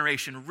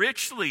regeneration,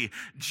 richly,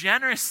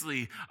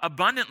 generously,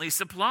 abundantly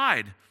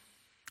supplied.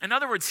 In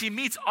other words, he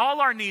meets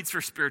all our needs for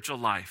spiritual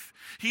life.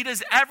 He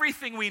does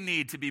everything we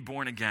need to be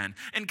born again.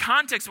 In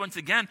context, once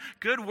again,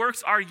 good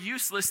works are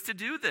useless to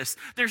do this.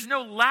 There's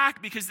no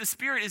lack because the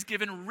Spirit is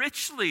given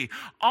richly.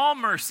 All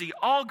mercy,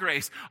 all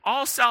grace,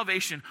 all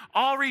salvation,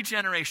 all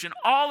regeneration,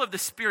 all of the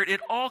Spirit,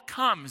 it all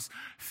comes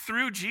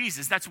through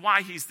Jesus. That's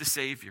why he's the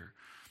Savior.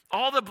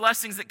 All the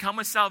blessings that come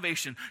with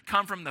salvation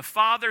come from the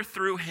Father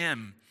through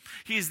him.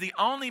 He is the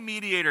only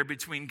mediator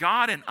between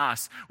God and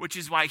us, which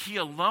is why he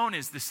alone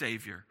is the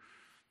Savior.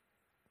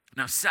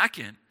 Now,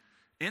 second,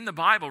 in the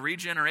Bible,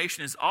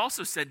 regeneration is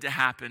also said to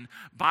happen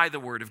by the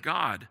word of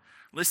God.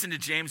 Listen to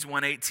James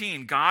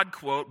 1:18. God,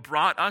 quote,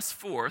 brought us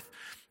forth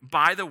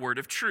by the word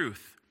of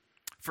truth.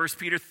 1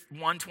 Peter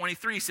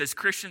 1:23 says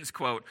Christians,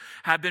 quote,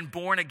 have been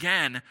born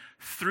again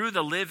through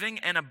the living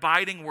and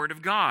abiding word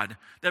of God.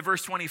 That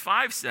verse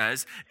 25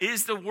 says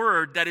is the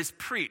word that is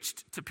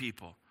preached to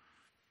people.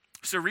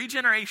 So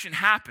regeneration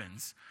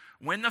happens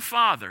when the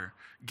Father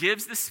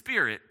gives the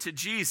Spirit to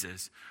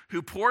Jesus,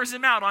 who pours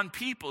him out on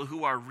people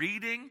who are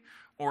reading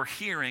or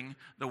hearing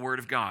the Word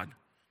of God.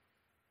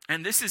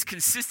 And this is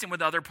consistent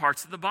with other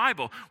parts of the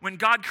Bible. When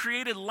God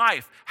created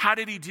life, how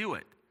did he do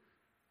it?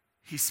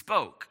 He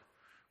spoke.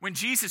 When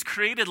Jesus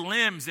created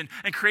limbs and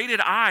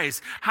created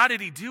eyes, how did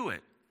he do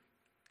it?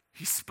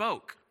 He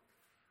spoke.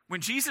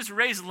 When Jesus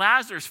raised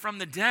Lazarus from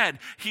the dead,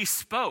 he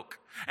spoke.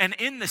 And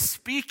in the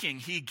speaking,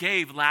 he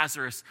gave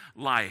Lazarus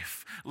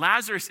life.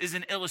 Lazarus is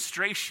an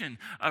illustration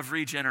of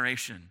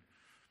regeneration.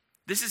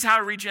 This is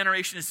how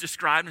regeneration is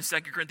described in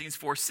 2 Corinthians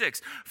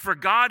 4:6. For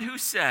God who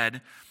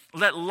said,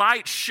 let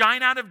light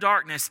shine out of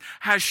darkness,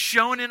 has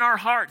shone in our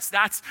hearts.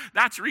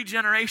 That's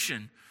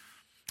regeneration.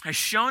 Has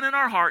shone in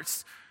our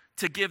hearts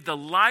to give the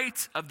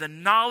light of the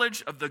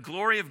knowledge of the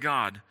glory of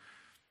God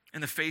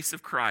in the face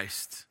of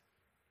Christ.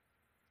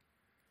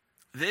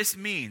 This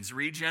means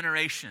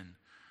regeneration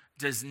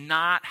does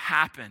not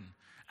happen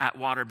at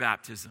water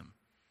baptism.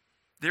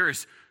 There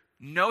is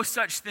no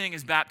such thing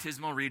as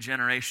baptismal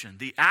regeneration.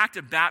 The act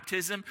of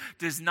baptism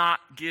does not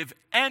give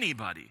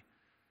anybody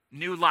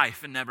new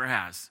life and never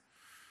has.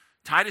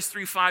 Titus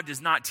 3:5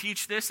 does not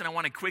teach this, and I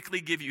want to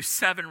quickly give you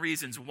 7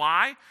 reasons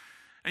why.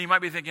 And you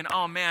might be thinking,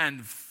 oh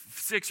man,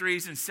 6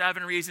 reasons,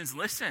 7 reasons.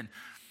 Listen,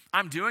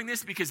 I'm doing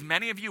this because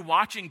many of you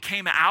watching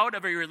came out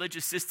of a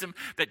religious system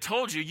that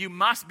told you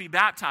must be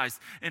baptized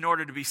in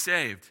order to be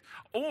saved.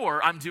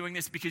 Or I'm doing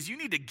this because you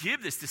need to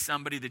give this to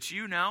somebody that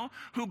you know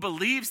who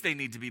believes they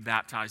need to be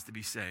baptized to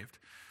be saved.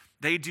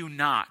 They do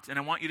not. And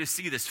I want you to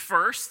see this.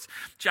 First,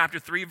 chapter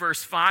 3,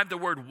 verse 5, the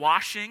word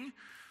washing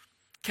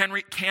can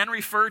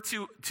refer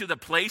to the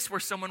place where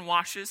someone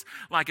washes,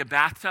 like a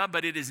bathtub,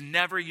 but it is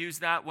never used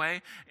that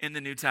way in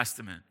the New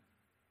Testament.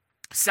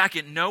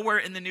 Second, nowhere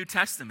in the New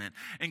Testament,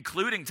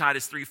 including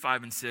Titus 3,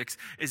 5, and 6,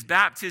 is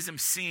baptism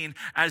seen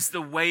as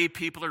the way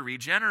people are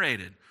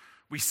regenerated.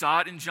 We saw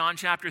it in John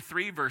chapter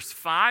 3, verse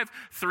 5,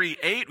 3,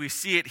 8. We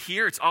see it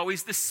here. It's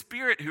always the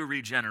Spirit who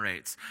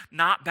regenerates,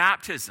 not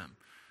baptism.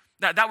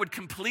 That would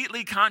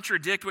completely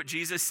contradict what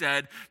Jesus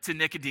said to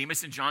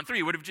Nicodemus in John 3.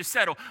 He would have just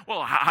said,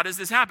 well, how does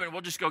this happen?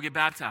 We'll just go get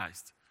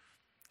baptized.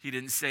 He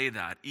didn't say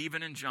that,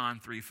 even in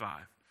John 3,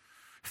 5.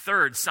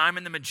 Third,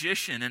 Simon the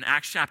magician in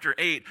Acts chapter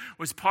 8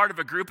 was part of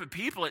a group of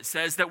people, it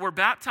says, that were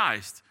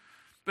baptized.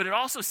 But it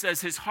also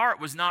says his heart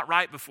was not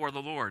right before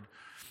the Lord.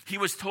 He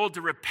was told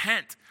to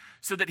repent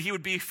so that he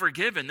would be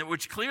forgiven,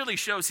 which clearly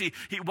shows he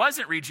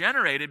wasn't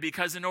regenerated,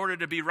 because in order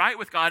to be right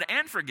with God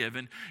and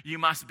forgiven, you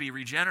must be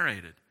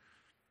regenerated.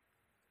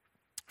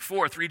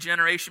 Fourth,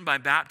 regeneration by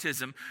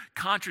baptism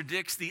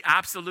contradicts the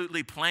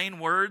absolutely plain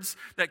words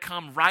that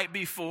come right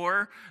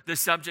before the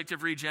subject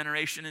of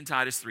regeneration in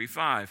Titus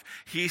 3:5.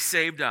 He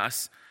saved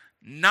us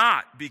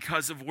not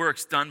because of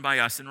works done by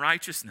us in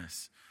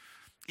righteousness.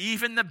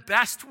 Even the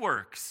best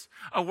works,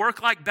 a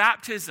work like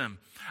baptism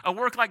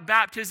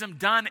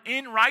done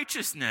in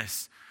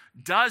righteousness,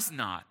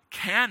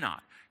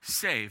 cannot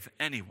save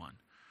anyone.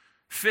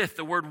 Fifth,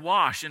 the word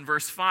wash in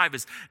verse 5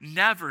 is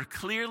never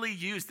clearly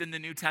used in the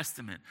New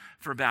Testament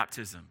for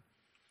baptism.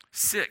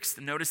 Sixth,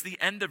 notice the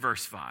end of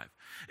verse 5.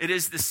 It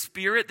is the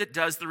Spirit that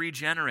does the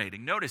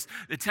regenerating. Notice,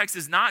 the text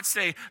does not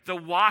say the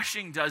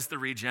washing does the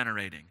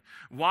regenerating.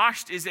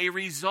 Washed is a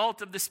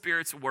result of the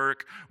Spirit's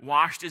work.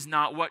 Washed is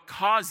not what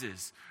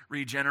causes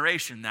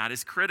regeneration. That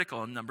is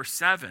critical. And number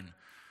 7.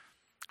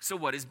 So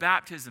what is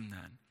baptism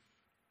then?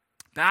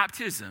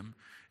 Baptism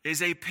is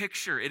a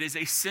picture, it is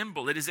a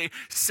symbol, it is a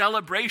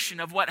celebration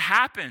of what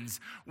happens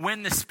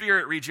when the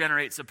Spirit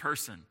regenerates a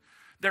person.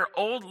 Their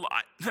old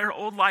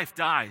life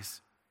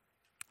dies.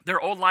 Their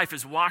old life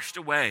is washed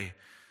away,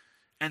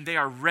 and they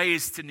are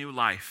raised to new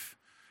life.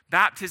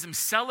 Baptism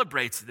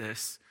celebrates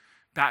this.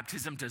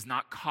 Baptism does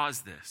not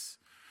cause this.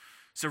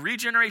 So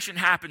regeneration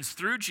happens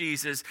through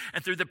Jesus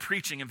and through the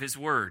preaching of his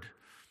word.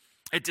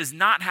 It does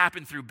not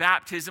happen through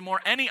baptism or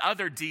any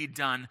other deed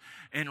done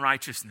in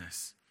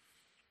righteousness.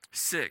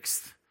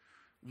 Sixth,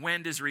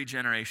 when does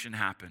regeneration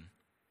happen?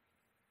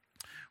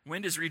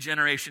 When does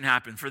regeneration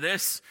happen? For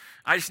this,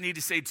 I just need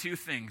to say 2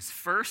 things.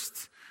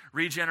 First,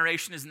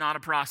 regeneration is not a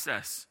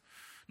process.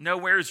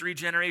 Nowhere is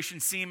regeneration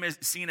seen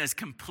as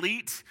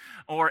complete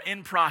or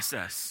in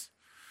process.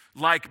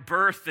 Like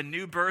birth, the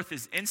new birth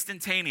is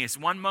instantaneous.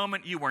 One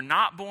moment you were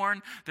not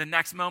born, the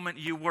next moment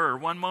you were.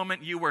 One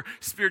moment you were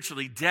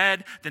spiritually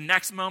dead, the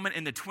next moment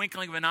in the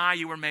twinkling of an eye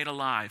you were made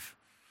alive.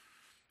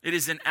 It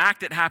is an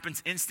act that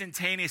happens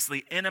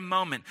instantaneously, in a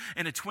moment,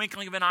 in a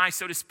twinkling of an eye,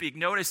 so to speak.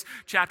 Notice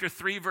chapter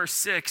 3, verse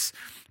 6,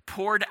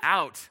 poured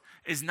out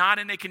is not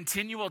in a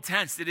continual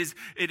tense. It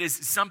is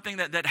something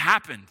that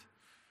happened.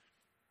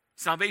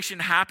 Salvation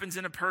happens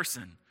in a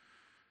person.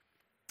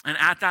 And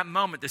at that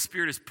moment, the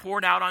Spirit is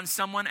poured out on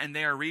someone and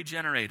they are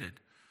regenerated.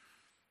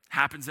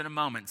 Happens in a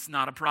moment. It's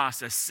not a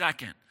process.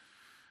 Second,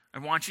 I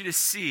want you to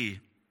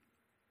see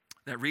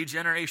that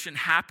regeneration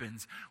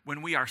happens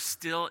when we are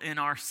still in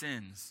our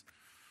sins.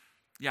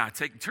 Yeah,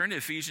 turn to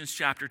Ephesians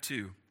chapter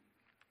 2.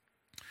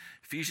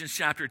 Ephesians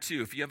chapter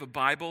 2. If you have a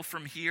Bible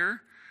from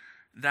here,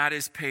 that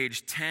is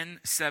page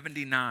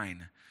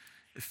 1079.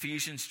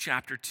 Ephesians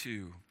chapter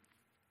 2.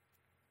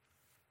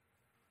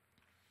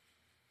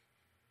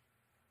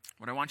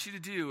 What I want you to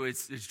do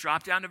is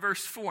drop down to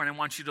verse 4, and I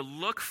want you to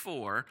look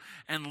for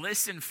and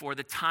listen for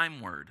the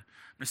time word.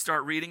 I'm going to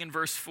start reading in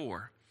verse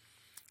 4.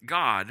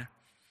 God,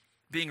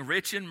 being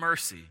rich in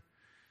mercy,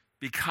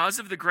 because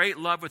of the great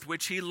love with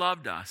which he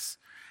loved us,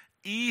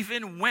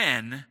 even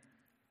when,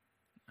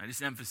 I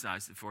just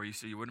emphasized it for you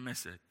so you wouldn't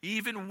miss it,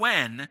 even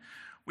when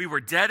we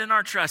were dead in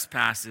our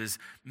trespasses,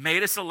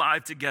 made us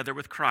alive together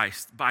with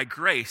Christ. By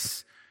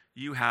grace,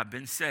 you have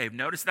been saved.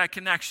 Notice that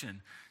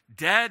connection.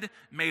 Dead,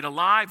 made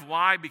alive.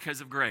 Why? Because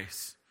of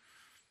grace.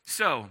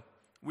 So,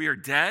 we are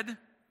dead.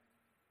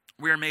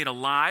 We are made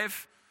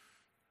alive.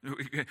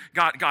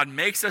 God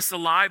makes us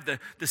alive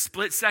the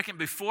split second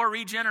before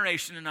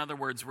regeneration. In other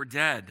words, we're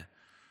dead.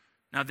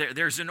 Now,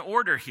 there's an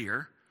order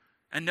here.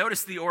 And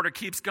notice the order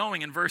keeps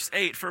going in verse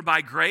 8. For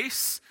by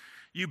grace,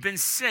 you've been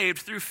saved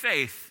through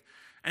faith.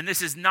 And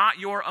this is not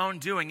your own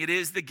doing. It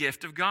is the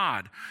gift of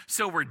God.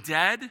 So we're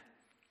dead,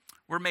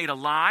 we're made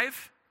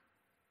alive,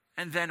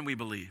 and then we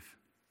believe.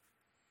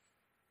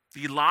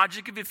 The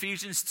logic of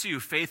Ephesians 2,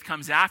 faith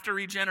comes after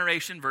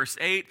regeneration, verse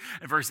 8,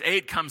 and verse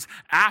 8 comes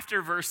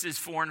after verses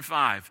 4 and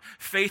 5.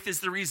 Faith is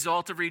the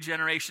result of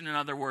regeneration. In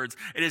other words,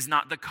 it is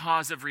not the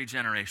cause of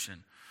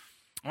regeneration.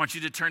 I want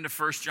you to turn to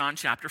 1 John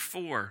chapter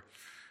 4.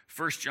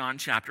 1 John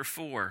chapter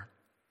 4.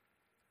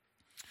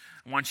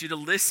 I want you to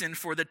listen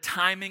for the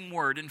timing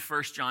word in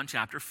 1 John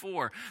chapter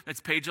 4. That's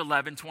page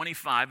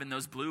 1125 in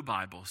those blue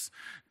Bibles.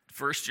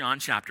 1 John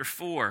chapter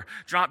 4.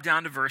 Drop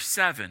down to verse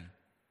 7.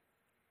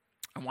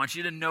 I want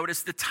you to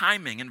notice the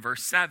timing in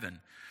verse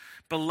 7.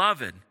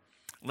 Beloved,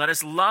 let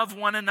us love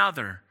one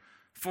another,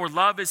 for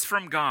love is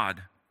from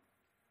God.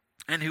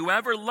 And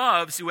whoever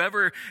loves,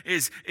 whoever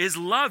is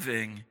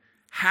loving,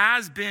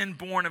 has been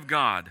born of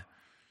God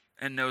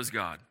and knows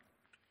God.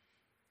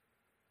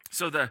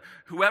 So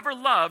whoever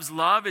loves,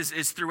 love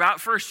is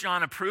throughout 1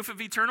 John a proof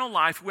of eternal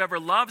life. Whoever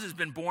loves has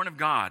been born of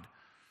God.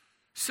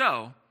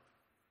 So,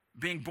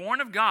 being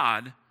born of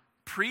God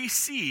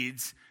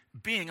precedes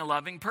being a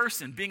loving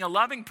person. Being a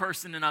loving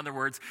person, in other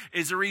words,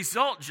 is a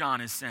result,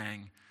 John is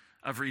saying,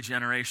 of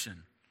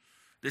regeneration.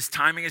 This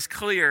timing is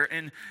clear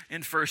in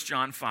 1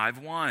 John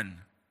 5:1.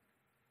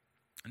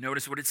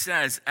 Notice what it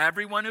says.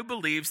 Everyone who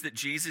believes that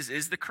Jesus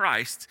is the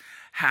Christ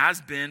has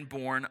been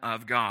born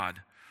of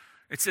God.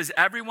 It says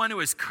everyone who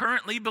is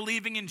currently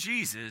believing in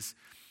Jesus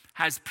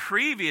has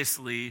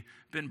previously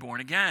been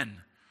born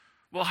again.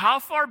 Well, how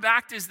far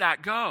back does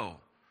that go?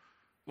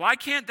 Why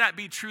can't that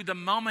be true the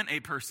moment a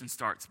person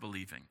starts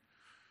believing?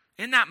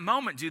 In that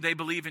moment, do they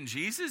believe in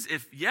Jesus?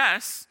 If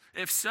yes,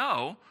 if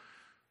so,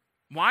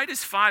 why does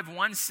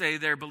 5:1 say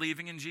they're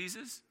believing in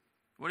Jesus?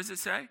 What does it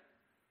say?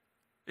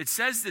 It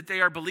says that they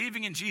are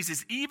believing in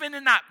Jesus even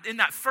in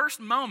that first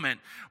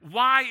moment.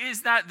 Why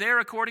is that there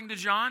according to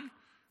John?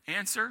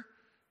 Answer,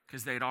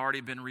 because they'd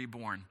already been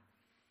reborn.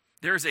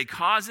 There's a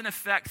cause and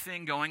effect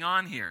thing going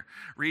on here.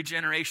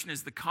 Regeneration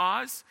is the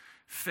cause,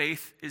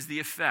 faith is the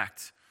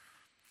effect.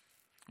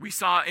 We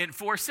saw in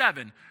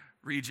 4:7,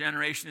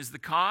 regeneration is the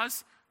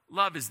cause,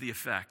 love is the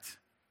effect.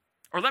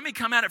 Or let me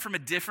come at it from a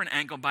different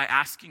angle by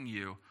asking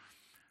you,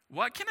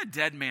 what can a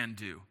dead man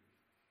do?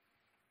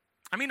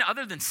 I mean,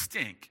 other than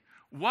stink,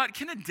 what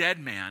can a dead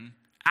man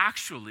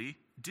actually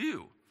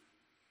do?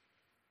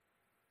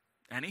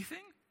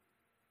 Anything?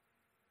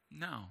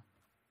 No.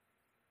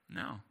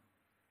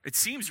 It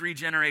seems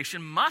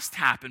regeneration must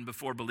happen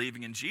before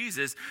believing in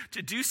Jesus.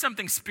 To do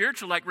something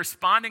spiritual like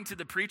responding to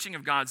the preaching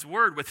of God's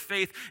word with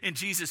faith in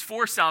Jesus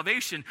for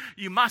salvation,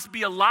 you must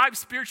be alive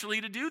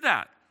spiritually to do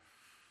that.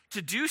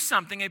 To do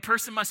something, a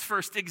person must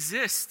first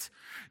exist.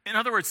 In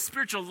other words,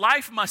 spiritual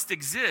life must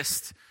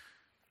exist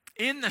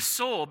in the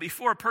soul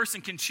before a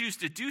person can choose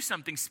to do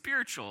something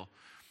spiritual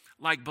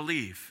like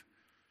believe.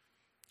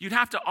 You'd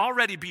have to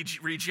already be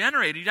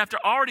regenerated. You'd have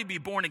to already be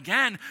born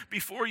again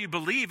before you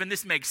believe. And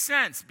this makes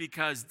sense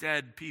because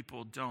dead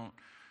people don't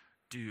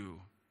do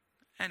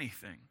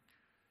anything.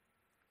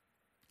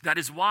 That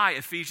is why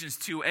Ephesians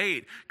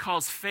 2:8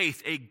 calls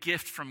faith a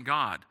gift from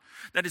God.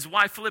 That is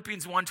why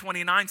Philippians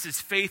 1:29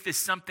 says faith is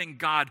something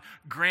God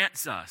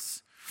grants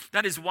us.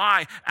 That is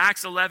why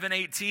Acts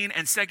 11:18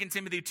 and 2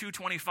 Timothy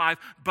 2:25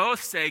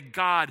 both say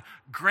God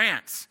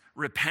grants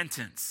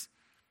repentance.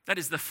 That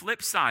is the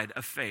flip side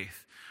of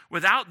faith.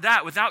 Without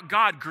that, without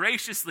God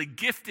graciously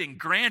gifting,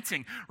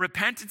 granting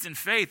repentance and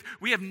faith,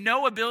 we have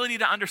no ability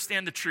to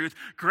understand the truth,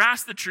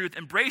 grasp the truth,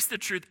 embrace the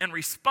truth, and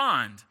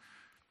respond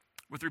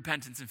with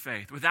repentance and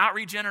faith. Without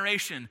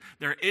regeneration,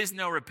 there is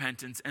no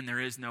repentance and there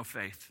is no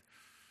faith.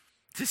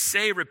 To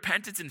say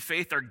repentance and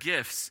faith are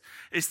gifts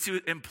is to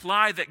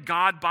imply that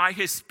God, by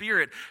his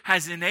Spirit,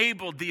 has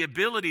enabled the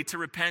ability to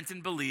repent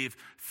and believe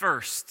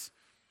first.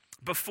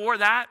 Before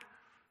that,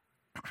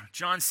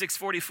 John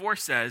 6:44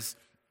 says,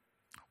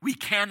 we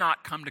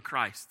cannot come to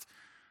Christ,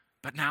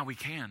 but now we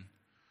can.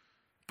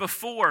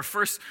 Before,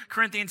 1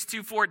 Corinthians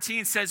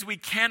 2:14 says we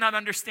cannot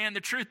understand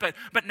the truth,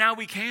 but now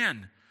we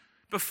can.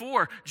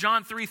 Before,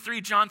 John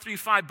 3:3, John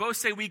 3:5 both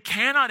say we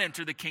cannot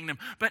enter the kingdom,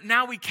 but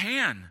now we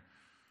can.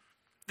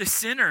 The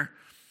sinner,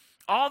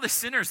 all the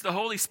sinners the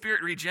Holy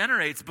Spirit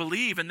regenerates,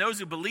 believe, and those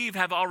who believe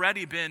have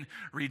already been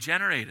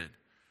regenerated.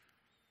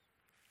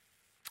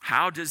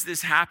 How does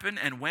this happen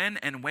and when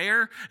and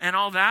where and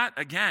all that?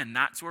 Again,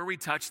 that's where we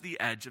touch the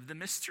edge of the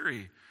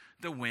mystery.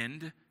 The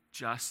wind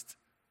just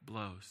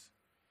blows.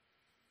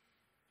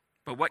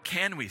 But what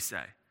can we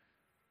say?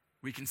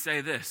 we can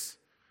say this: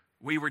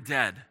 we were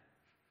dead,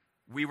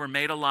 we were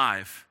made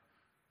alive,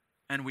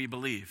 and we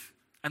believe.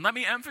 And let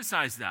me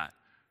emphasize that.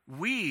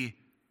 We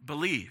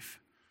believe.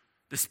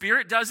 The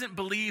Spirit doesn't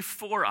believe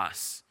for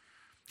us.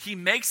 He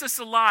makes us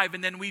alive,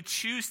 and then we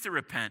choose to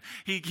repent.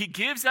 He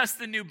gives us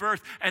the new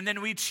birth, and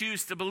then we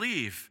choose to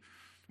believe.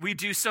 We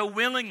do so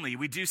willingly.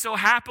 We do so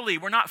happily.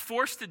 We're not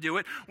forced to do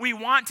it. We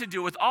want to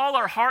do it with all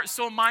our heart,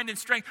 soul, mind, and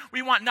strength.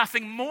 We want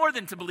nothing more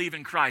than to believe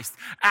in Christ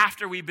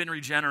after we've been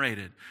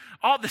regenerated.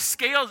 All the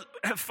scales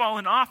have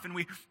fallen off, and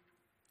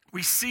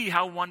we see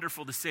how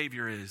wonderful the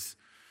Savior is.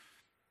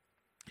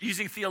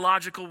 Using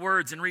theological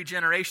words, in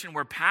regeneration,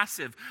 we're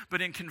passive,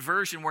 but in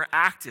conversion, we're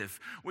active.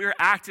 We are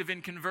active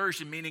in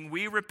conversion, meaning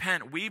we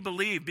repent, we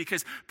believe,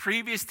 because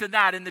previous to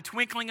that, in the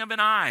twinkling of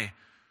an eye,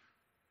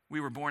 we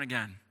were born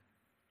again.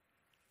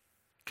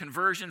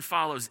 Conversion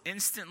follows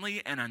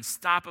instantly and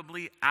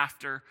unstoppably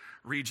after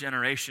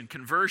regeneration.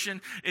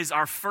 Conversion is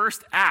our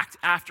first act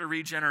after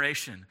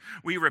regeneration.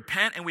 We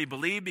repent and we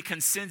believe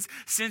because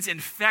sin's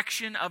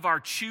infection of our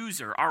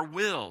chooser, our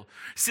will,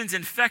 sin's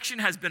infection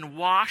has been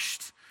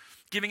washed,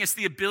 giving us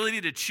the ability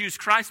to choose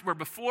Christ, where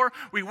before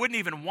we wouldn't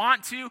even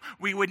want to,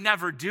 we would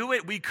never do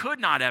it, we could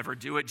not ever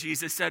do it,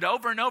 Jesus said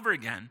over and over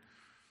again.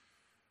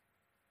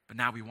 But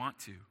now we want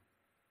to,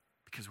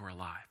 because we're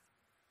alive.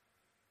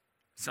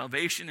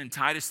 Salvation in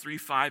Titus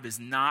 3:5 is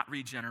not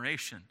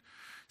regeneration.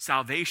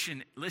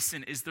 Salvation,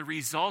 listen, is the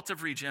result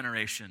of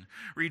regeneration.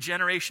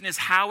 Regeneration is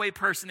how a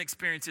person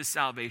experiences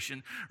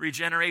salvation.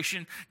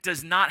 Regeneration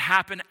does not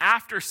happen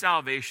after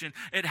salvation.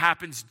 It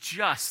happens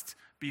just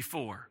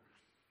before.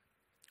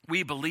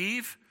 We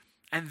believe,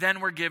 and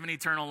then we're given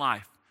eternal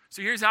life.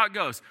 So here's how it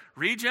goes.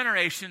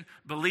 Regeneration,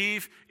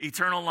 believe,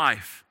 eternal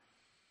life.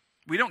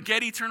 We don't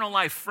get eternal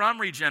life from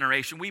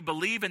regeneration. We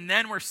believe, and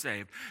then we're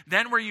saved.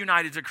 Then we're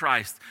united to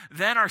Christ.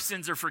 Then our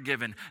sins are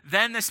forgiven.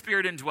 Then the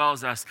Spirit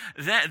indwells us.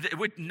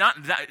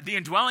 The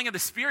indwelling of the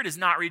Spirit is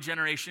not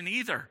regeneration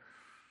either.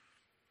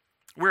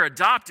 We're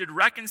adopted,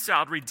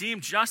 reconciled,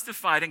 redeemed,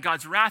 justified, and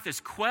God's wrath is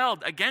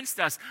quelled against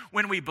us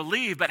when we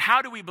believe. But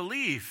how do we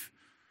believe?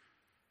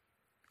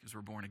 Because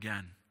we're born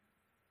again.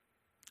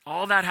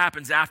 All that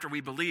happens after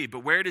we believe.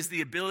 But where does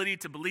the ability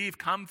to believe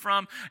come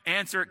from?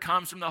 Answer, it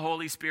comes from the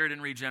Holy Spirit in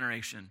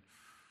regeneration.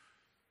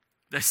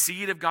 The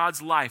seed of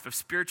God's life, of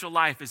spiritual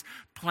life, is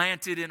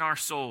planted in our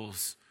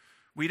souls.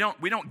 We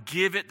don't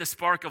give it the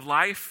spark of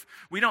life.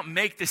 We don't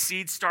make the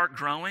seed start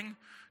growing.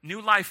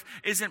 New life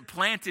isn't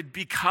planted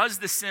because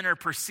the sinner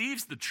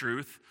perceives the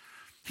truth.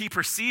 He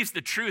perceives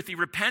the truth. He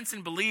repents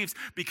and believes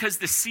because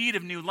the seed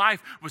of new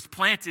life was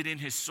planted in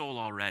his soul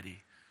already.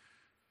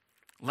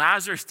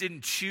 Lazarus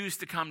didn't choose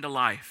to come to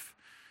life.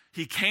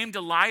 He came to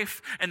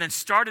life and then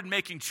started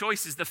making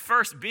choices, the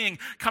first being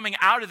coming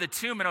out of the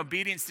tomb in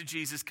obedience to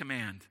Jesus'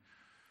 command.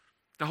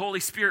 The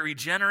Holy Spirit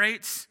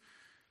regenerates,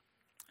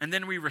 and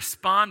then we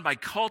respond by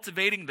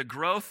cultivating the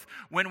growth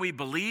when we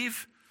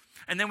believe,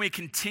 and then we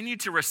continue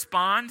to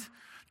respond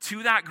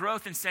to that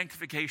growth in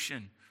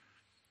sanctification.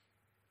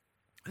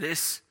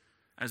 This,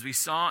 as we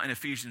saw in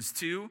Ephesians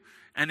 2,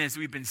 and as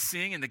we've been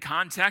seeing in the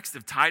context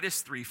of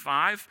Titus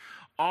 3:5,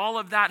 all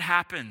of that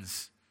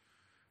happens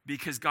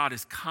because God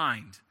is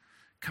kind,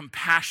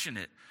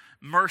 compassionate,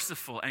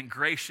 merciful, and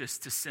gracious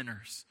to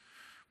sinners.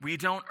 We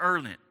don't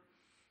earn it.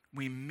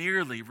 We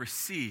merely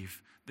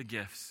receive the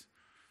gifts.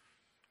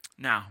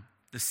 Now,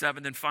 the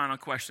seventh and final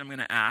question I'm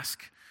going to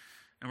ask,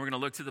 and we're going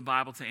to look to the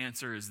Bible to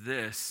answer, is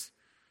this: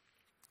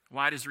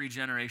 why does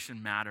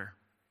regeneration matter?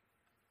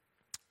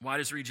 Why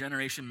does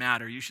regeneration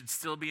matter? You should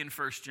still be in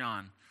 1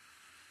 John.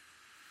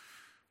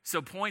 So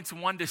points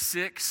 1 to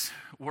 6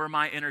 were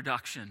my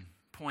introduction.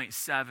 Point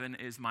 7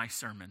 is my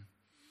sermon.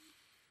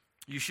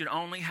 You should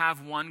only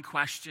have one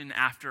question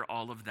after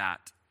all of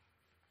that.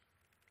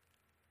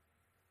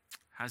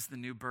 Has the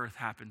new birth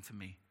happened to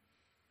me?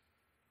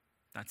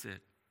 That's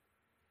it.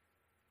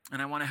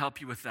 And I want to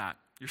help you with that.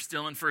 You're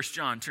still in 1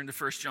 John. Turn to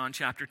 1 John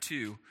chapter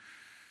 2.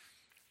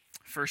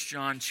 1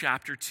 John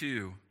chapter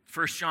 2.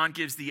 1 John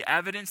gives the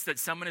evidence that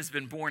someone has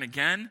been born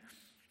again.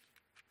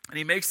 And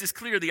he makes this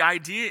clear. The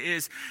idea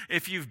is,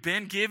 if you've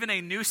been given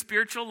a new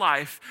spiritual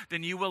life,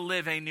 then you will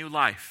live a new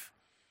life.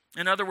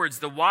 In other words,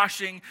 the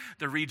washing,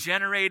 the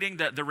regenerating,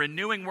 the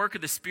renewing work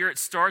of the Spirit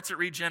starts at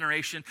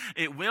regeneration.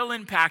 It will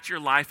impact your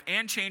life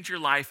and change your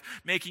life,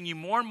 making you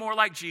more and more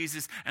like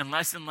Jesus and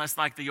less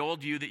like the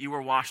old you that you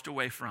were washed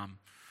away from.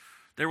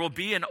 There will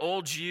be an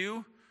old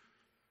you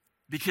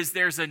because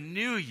there's a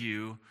new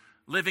you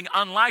living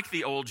unlike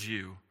the old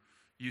you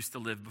used to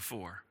live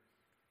before.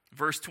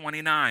 Verse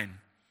 29.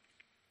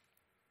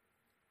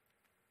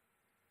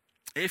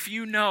 If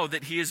you know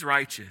that he is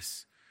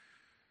righteous,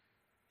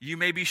 you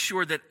may be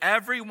sure that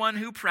everyone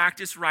who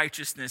practices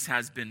righteousness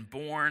has been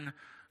born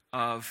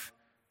of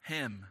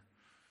him.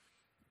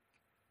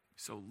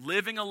 So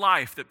living a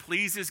life that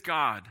pleases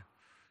God,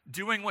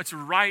 doing what's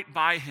right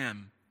by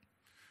him,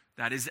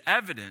 that is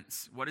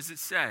evidence. What does it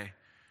say?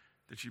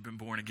 That you've been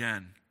born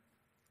again.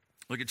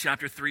 Look at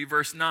chapter 3,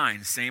 verse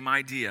 9. Same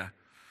idea.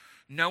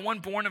 No one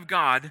born of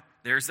God,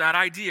 there's that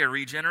idea,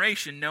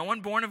 regeneration. No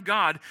one born of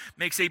God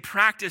makes a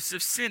practice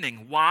of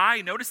sinning.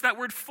 Why? Notice that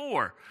word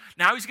for.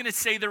 Now he's going to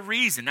say the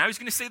reason. Now he's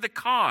going to say the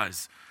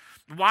cause.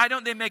 Why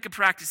don't they make a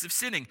practice of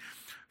sinning?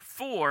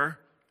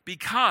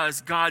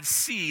 Because God's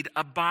seed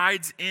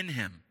abides in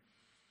him.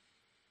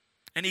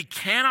 And he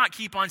cannot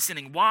keep on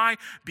sinning. Why?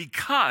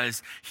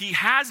 Because he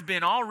has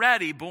been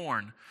already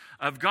born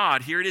of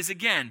God. Here it is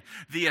again.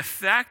 The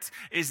effect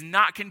is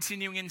not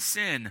continuing in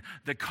sin.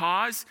 The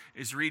cause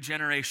is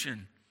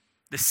regeneration.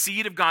 The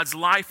seed of God's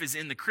life is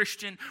in the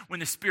Christian. When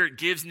the Spirit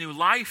gives new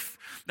life,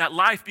 that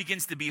life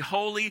begins to be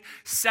holy,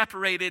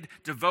 separated,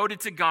 devoted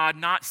to God,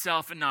 not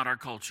self and not our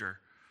culture.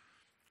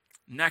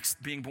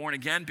 Next, being born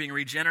again, being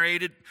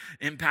regenerated,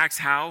 impacts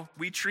how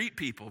we treat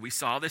people. We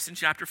saw this in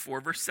chapter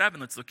 4, verse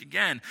 7. Let's look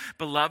again.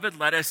 Beloved,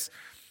 let us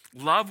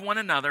love one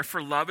another,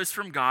 for love is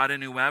from God,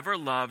 and whoever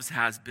loves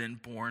has been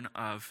born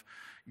of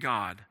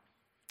God.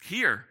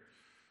 Here,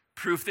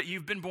 proof that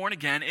you've been born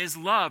again is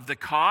love. The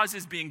cause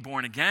is being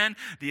born again.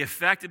 The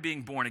effect of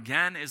being born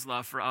again is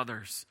love for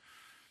others.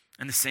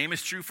 And the same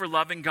is true for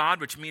loving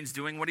God, which means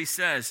doing what he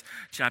says.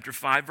 Chapter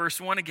 5,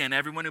 verse 1 again.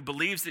 Everyone who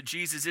believes that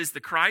Jesus is the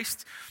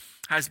Christ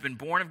has been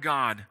born of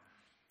God.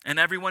 And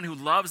everyone who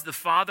loves the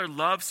Father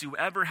loves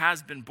whoever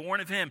has been born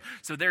of him.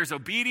 So there's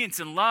obedience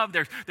and love.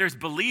 There's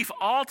belief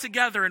all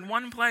together in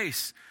one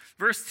place.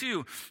 Verse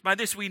 2, by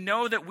this we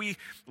know that we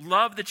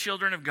love the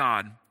children of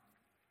God,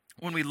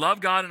 when we love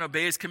God and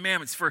obey his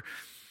commandments. For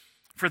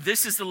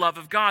this is the love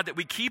of God, that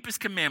we keep his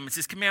commandments.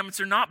 His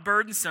commandments are not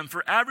burdensome.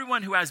 For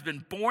everyone who has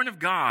been born of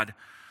God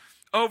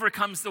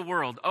overcomes the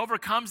world,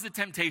 overcomes the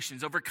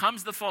temptations,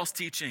 overcomes the false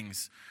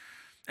teachings.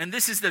 And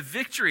this is the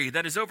victory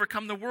that has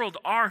overcome the world,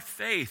 our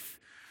faith.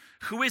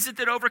 Who is it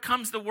that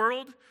overcomes the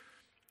world?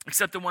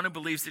 Except the one who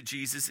believes that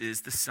Jesus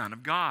is the Son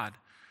of God.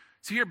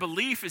 So here,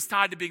 belief is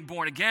tied to being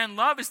born again.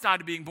 Love is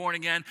tied to being born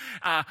again.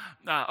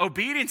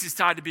 Obedience is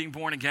tied to being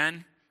born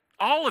again.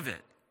 All of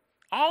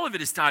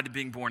it is tied to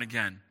being born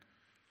again.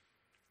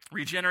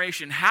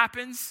 Regeneration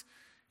happens,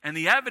 and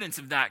the evidence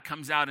of that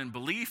comes out in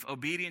belief,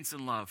 obedience,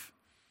 and love.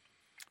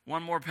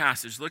 One more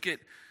passage. Look at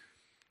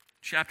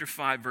chapter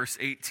 5, verse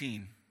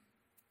 18.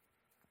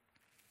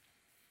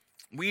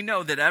 We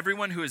know that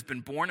everyone who has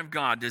been born of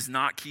God does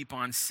not keep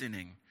on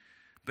sinning,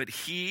 but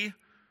he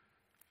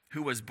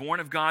who was born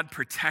of God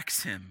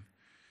protects him,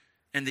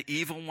 and the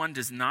evil one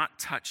does not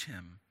touch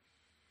him.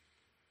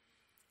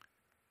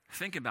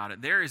 Think about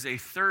it. There is a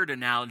third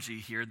analogy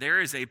here. There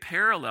is a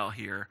parallel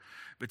here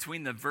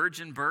between the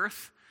virgin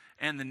birth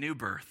and the new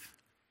birth.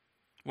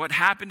 What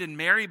happened in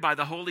Mary by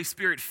the Holy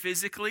Spirit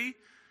physically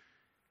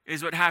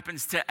is what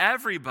happens to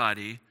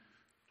everybody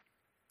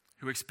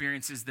who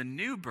experiences the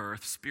new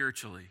birth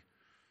spiritually.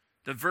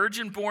 The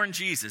virgin-born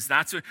Jesus,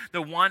 that's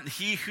the one,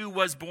 he who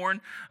was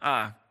born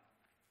of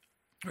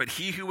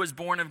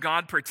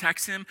God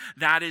protects him,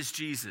 that is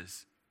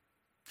Jesus.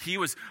 He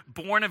was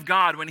born of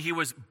God when he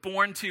was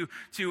born to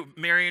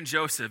Mary and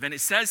Joseph. And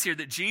it says here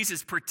that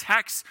Jesus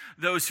protects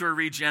those who are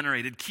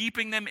regenerated,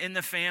 keeping them in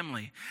the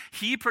family.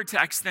 He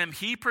protects them.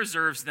 He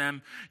preserves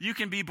them. You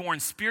can be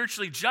born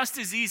spiritually just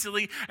as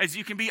easily as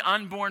you can be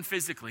unborn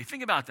physically.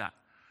 Think about that.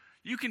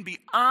 You can be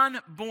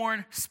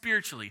unborn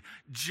spiritually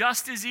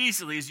just as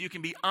easily as you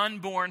can be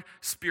unborn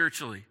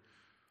spiritually.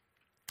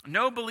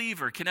 No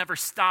believer can ever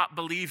stop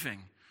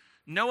believing.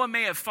 Noah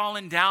may have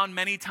fallen down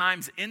many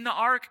times in the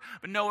ark,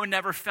 but Noah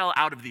never fell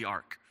out of the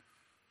ark.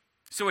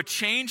 So a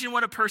change in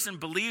what a person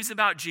believes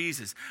about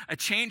Jesus, a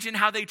change in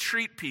how they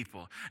treat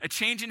people, a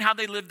change in how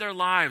they live their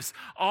lives,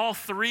 all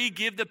three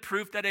give the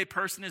proof that a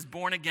person is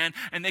born again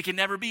and they can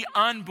never be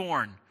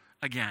unborn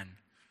again.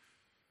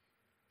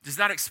 Does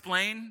that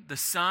explain the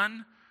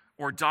son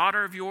or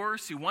daughter of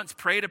yours who once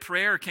prayed a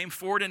prayer or came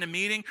forward in a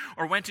meeting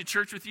or went to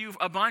church with you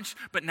a bunch,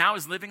 but now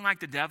is living like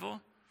the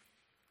devil?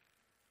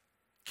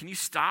 Can you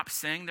stop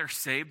saying they're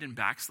saved and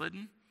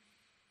backslidden?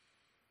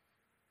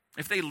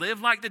 If they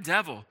live like the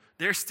devil,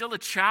 they're still a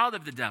child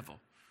of the devil.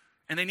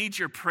 And they need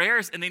your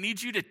prayers and they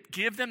need you to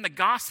give them the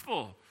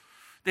gospel.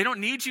 They don't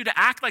need you to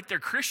act like they're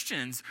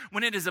Christians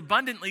when it is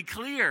abundantly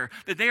clear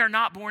that they are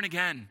not born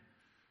again.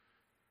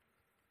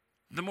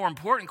 The more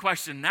important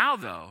question now,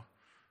 though,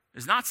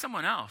 is not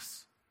someone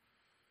else.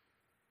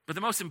 But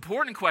the most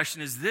important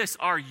question is this: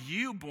 are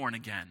you born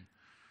again?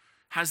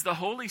 Has the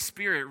Holy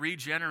Spirit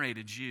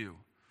regenerated you?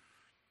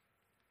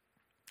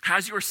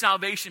 Has your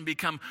salvation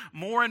become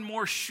more and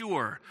more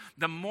sure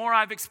the more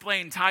I've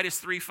explained Titus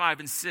 3,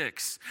 5, and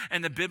 6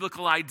 and the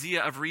biblical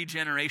idea of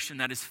regeneration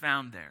that is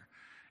found there?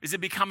 Is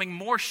it becoming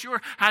more sure?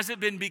 Has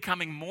it been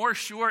becoming more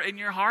sure in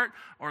your heart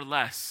or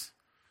less?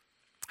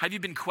 Have you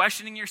been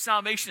questioning your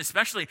salvation,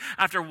 especially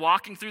after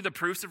walking through the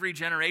proofs of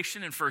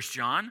regeneration in 1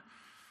 John?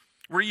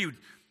 Were you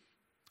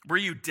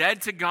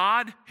dead to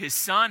God, his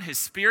Son, his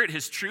Spirit,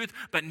 his truth,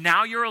 but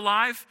now you're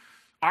alive?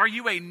 Are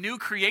you a new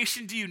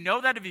creation? Do you know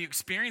that? Have you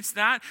experienced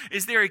that?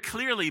 Is there a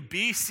clearly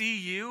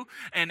BC you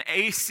and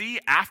AC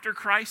after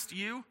Christ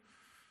you?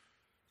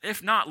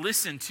 If not,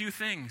 listen, two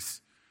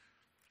things.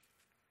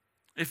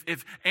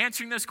 If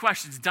answering those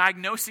questions,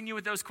 diagnosing you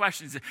with those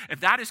questions, if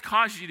that has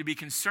caused you to be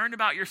concerned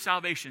about your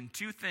salvation,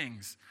 two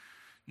things.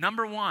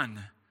 Number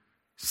one,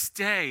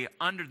 stay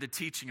under the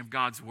teaching of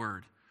God's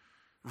word.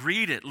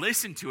 Read it,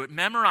 listen to it,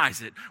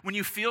 memorize it. When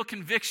you feel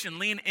conviction,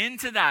 lean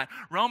into that.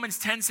 Romans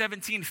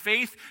 10:17,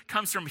 faith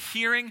comes from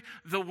hearing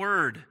the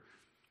word.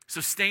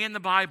 So stay in the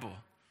Bible.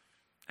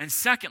 And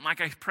second, like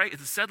I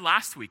said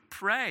last week,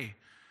 pray.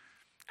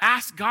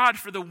 Ask God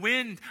for the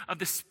wind of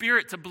the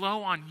Spirit to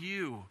blow on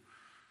you.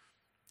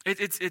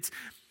 It's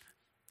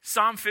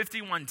Psalm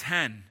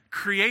 51:10.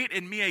 Create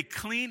in me a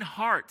clean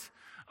heart,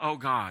 O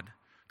God.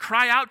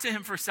 Cry out to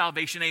him for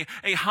salvation,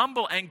 a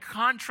humble and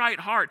contrite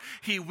heart.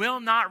 He will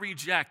not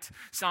reject.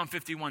 Psalm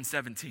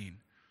 51:17.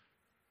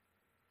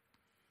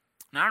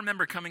 Now I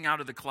remember coming out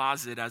of the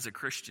closet as a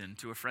Christian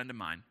to a friend of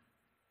mine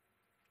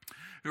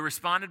who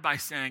responded by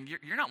saying,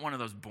 you're not one of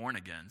those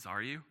born-agains,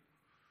 are you?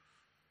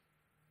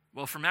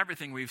 Well, from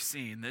everything we've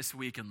seen this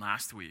week and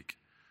last week,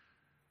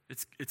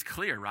 it's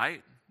clear,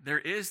 right? There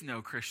is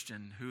no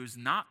Christian who's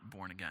not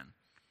born again.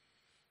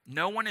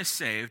 No one is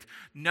saved.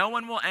 No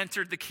one will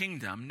enter the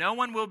kingdom. No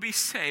one will be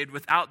saved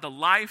without the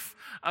life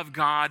of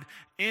God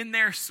in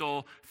their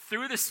soul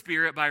through the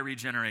Spirit by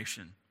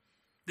regeneration.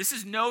 This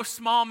is no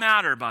small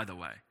matter, by the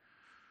way.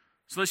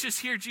 So let's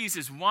just hear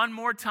Jesus one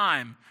more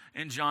time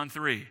in John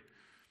 3.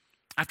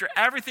 After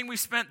everything we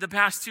spent the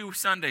past 2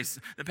 Sundays,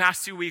 the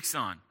past 2 weeks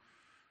on,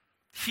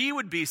 he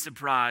would be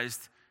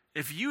surprised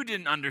if you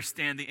didn't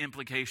understand the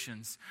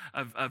implications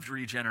of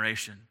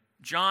regeneration.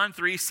 John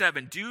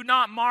 3:7, do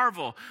not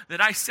marvel that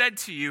I said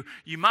to you,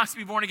 you must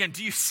be born again.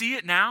 Do you see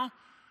it now?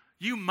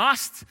 You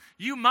must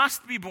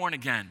be born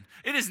again.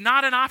 It is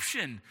not an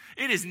option.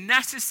 It is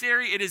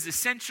necessary. It is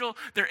essential.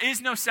 There is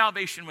no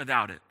salvation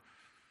without it.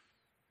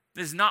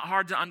 This is not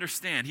hard to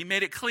understand. He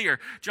made it clear.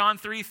 John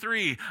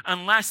 3:3,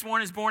 unless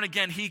one is born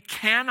again, he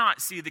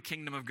cannot see the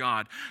kingdom of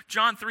God.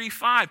 John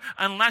 3:5,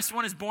 unless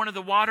one is born of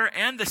the water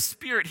and the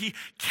Spirit, he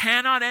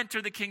cannot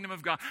enter the kingdom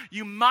of God.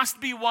 You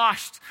must be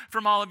washed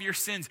from all of your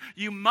sins.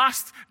 You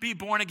must be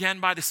born again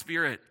by the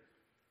Spirit.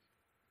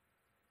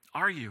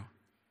 Are you?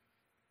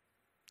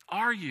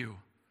 Are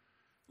you?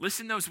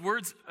 Listen, those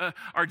words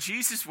are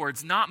Jesus'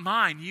 words, not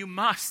mine. You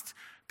must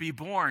be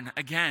born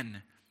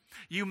again.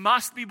 You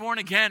must be born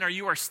again or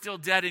you are still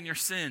dead in your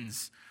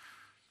sins.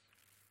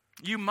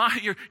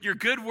 Your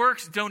good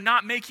works do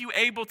not make you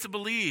able to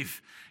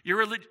believe. Your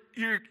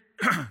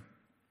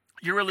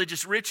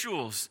religious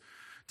rituals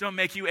don't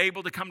make you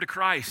able to come to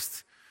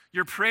Christ.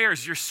 Your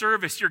prayers, your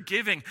service, your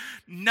giving,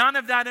 none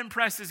of that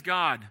impresses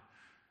God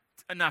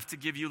enough to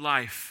give you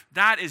life.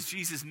 That is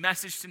Jesus'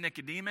 message to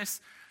Nicodemus,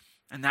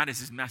 and that is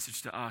his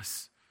message to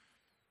us.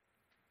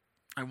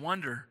 I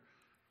wonder,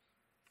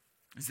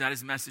 is that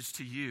his message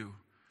to you?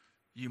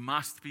 You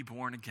must be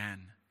born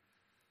again.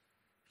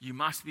 You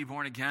must be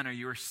born again or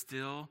you are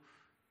still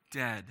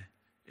dead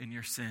in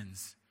your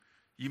sins.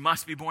 You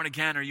must be born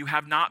again or you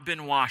have not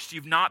been washed.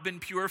 You've not been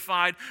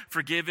purified,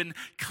 forgiven,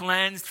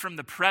 cleansed from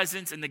the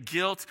presence and the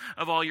guilt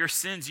of all your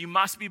sins. You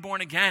must be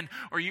born again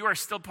or you are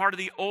still part of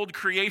the old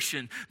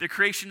creation, the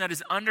creation that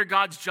is under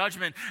God's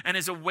judgment and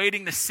is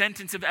awaiting the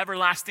sentence of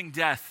everlasting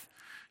death.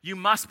 You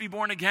must be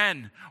born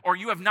again, or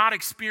you have not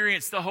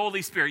experienced the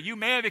Holy Spirit. You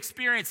may have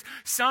experienced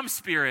some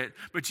Spirit,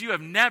 but you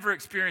have never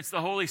experienced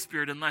the Holy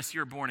Spirit unless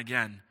you're born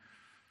again.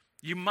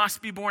 You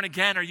must be born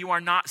again, or you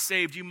are not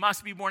saved. You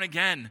must be born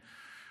again,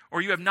 or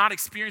you have not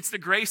experienced the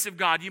grace of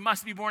God. You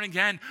must be born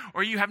again,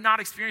 or you have not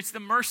experienced the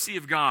mercy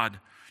of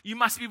God. You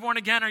must be born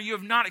again, or you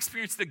have not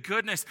experienced the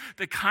goodness,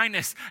 the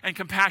kindness, and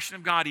compassion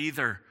of God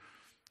either.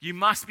 You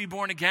must be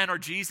born again or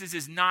Jesus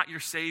is not your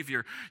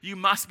Savior. You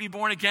must be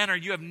born again or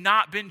you have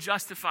not been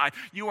justified.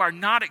 You are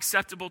not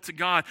acceptable to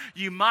God.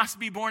 You must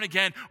be born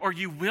again or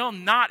you will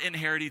not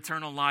inherit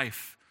eternal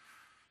life.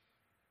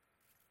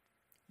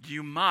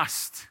 You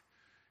must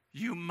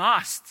be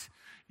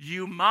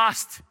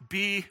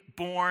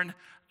born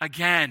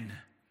again.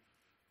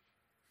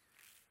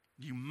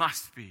 You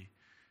must be.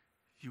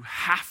 You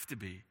have to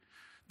be.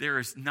 There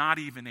is not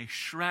even a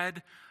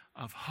shred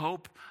of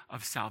hope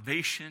of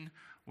salvation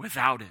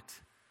without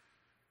it.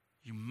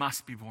 You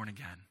must be born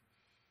again.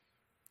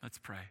 Let's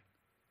pray.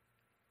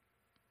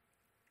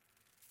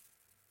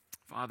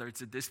 Father,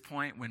 it's at this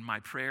point when my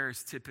prayer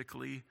is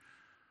typically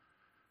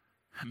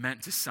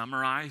meant to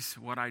summarize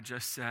what I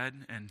just said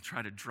and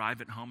try to drive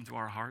it home to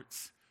our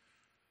hearts.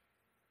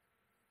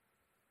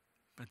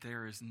 But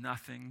there is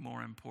nothing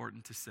more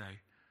important to say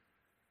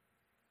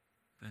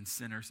than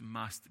sinners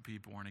must be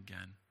born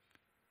again.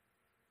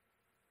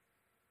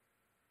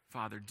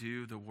 Father,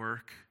 do the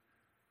work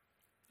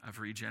of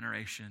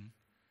regeneration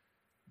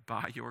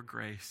by your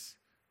grace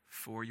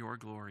for your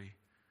glory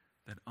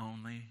that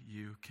only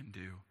you can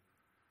do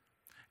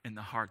in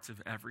the hearts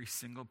of every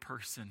single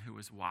person who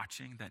is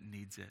watching that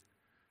needs it.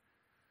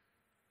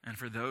 And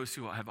for those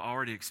who have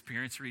already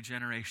experienced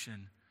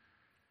regeneration,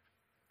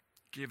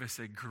 give us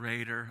a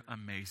greater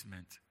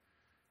amazement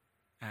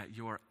at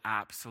your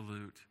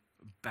absolute,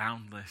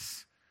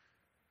 boundless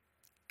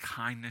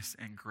kindness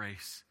and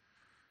grace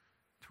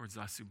towards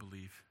us who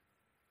believe.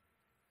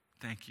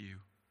 thank you.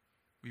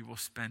 We will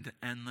spend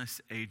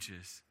endless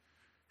ages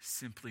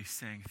simply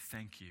saying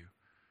thank you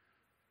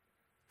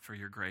for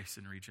your grace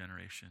and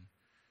regeneration,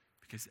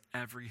 because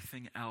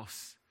everything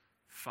else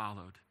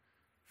followed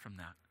from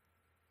that.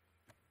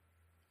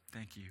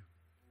 Thank you.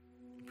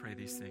 I pray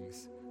these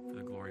things for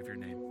the glory of your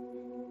name.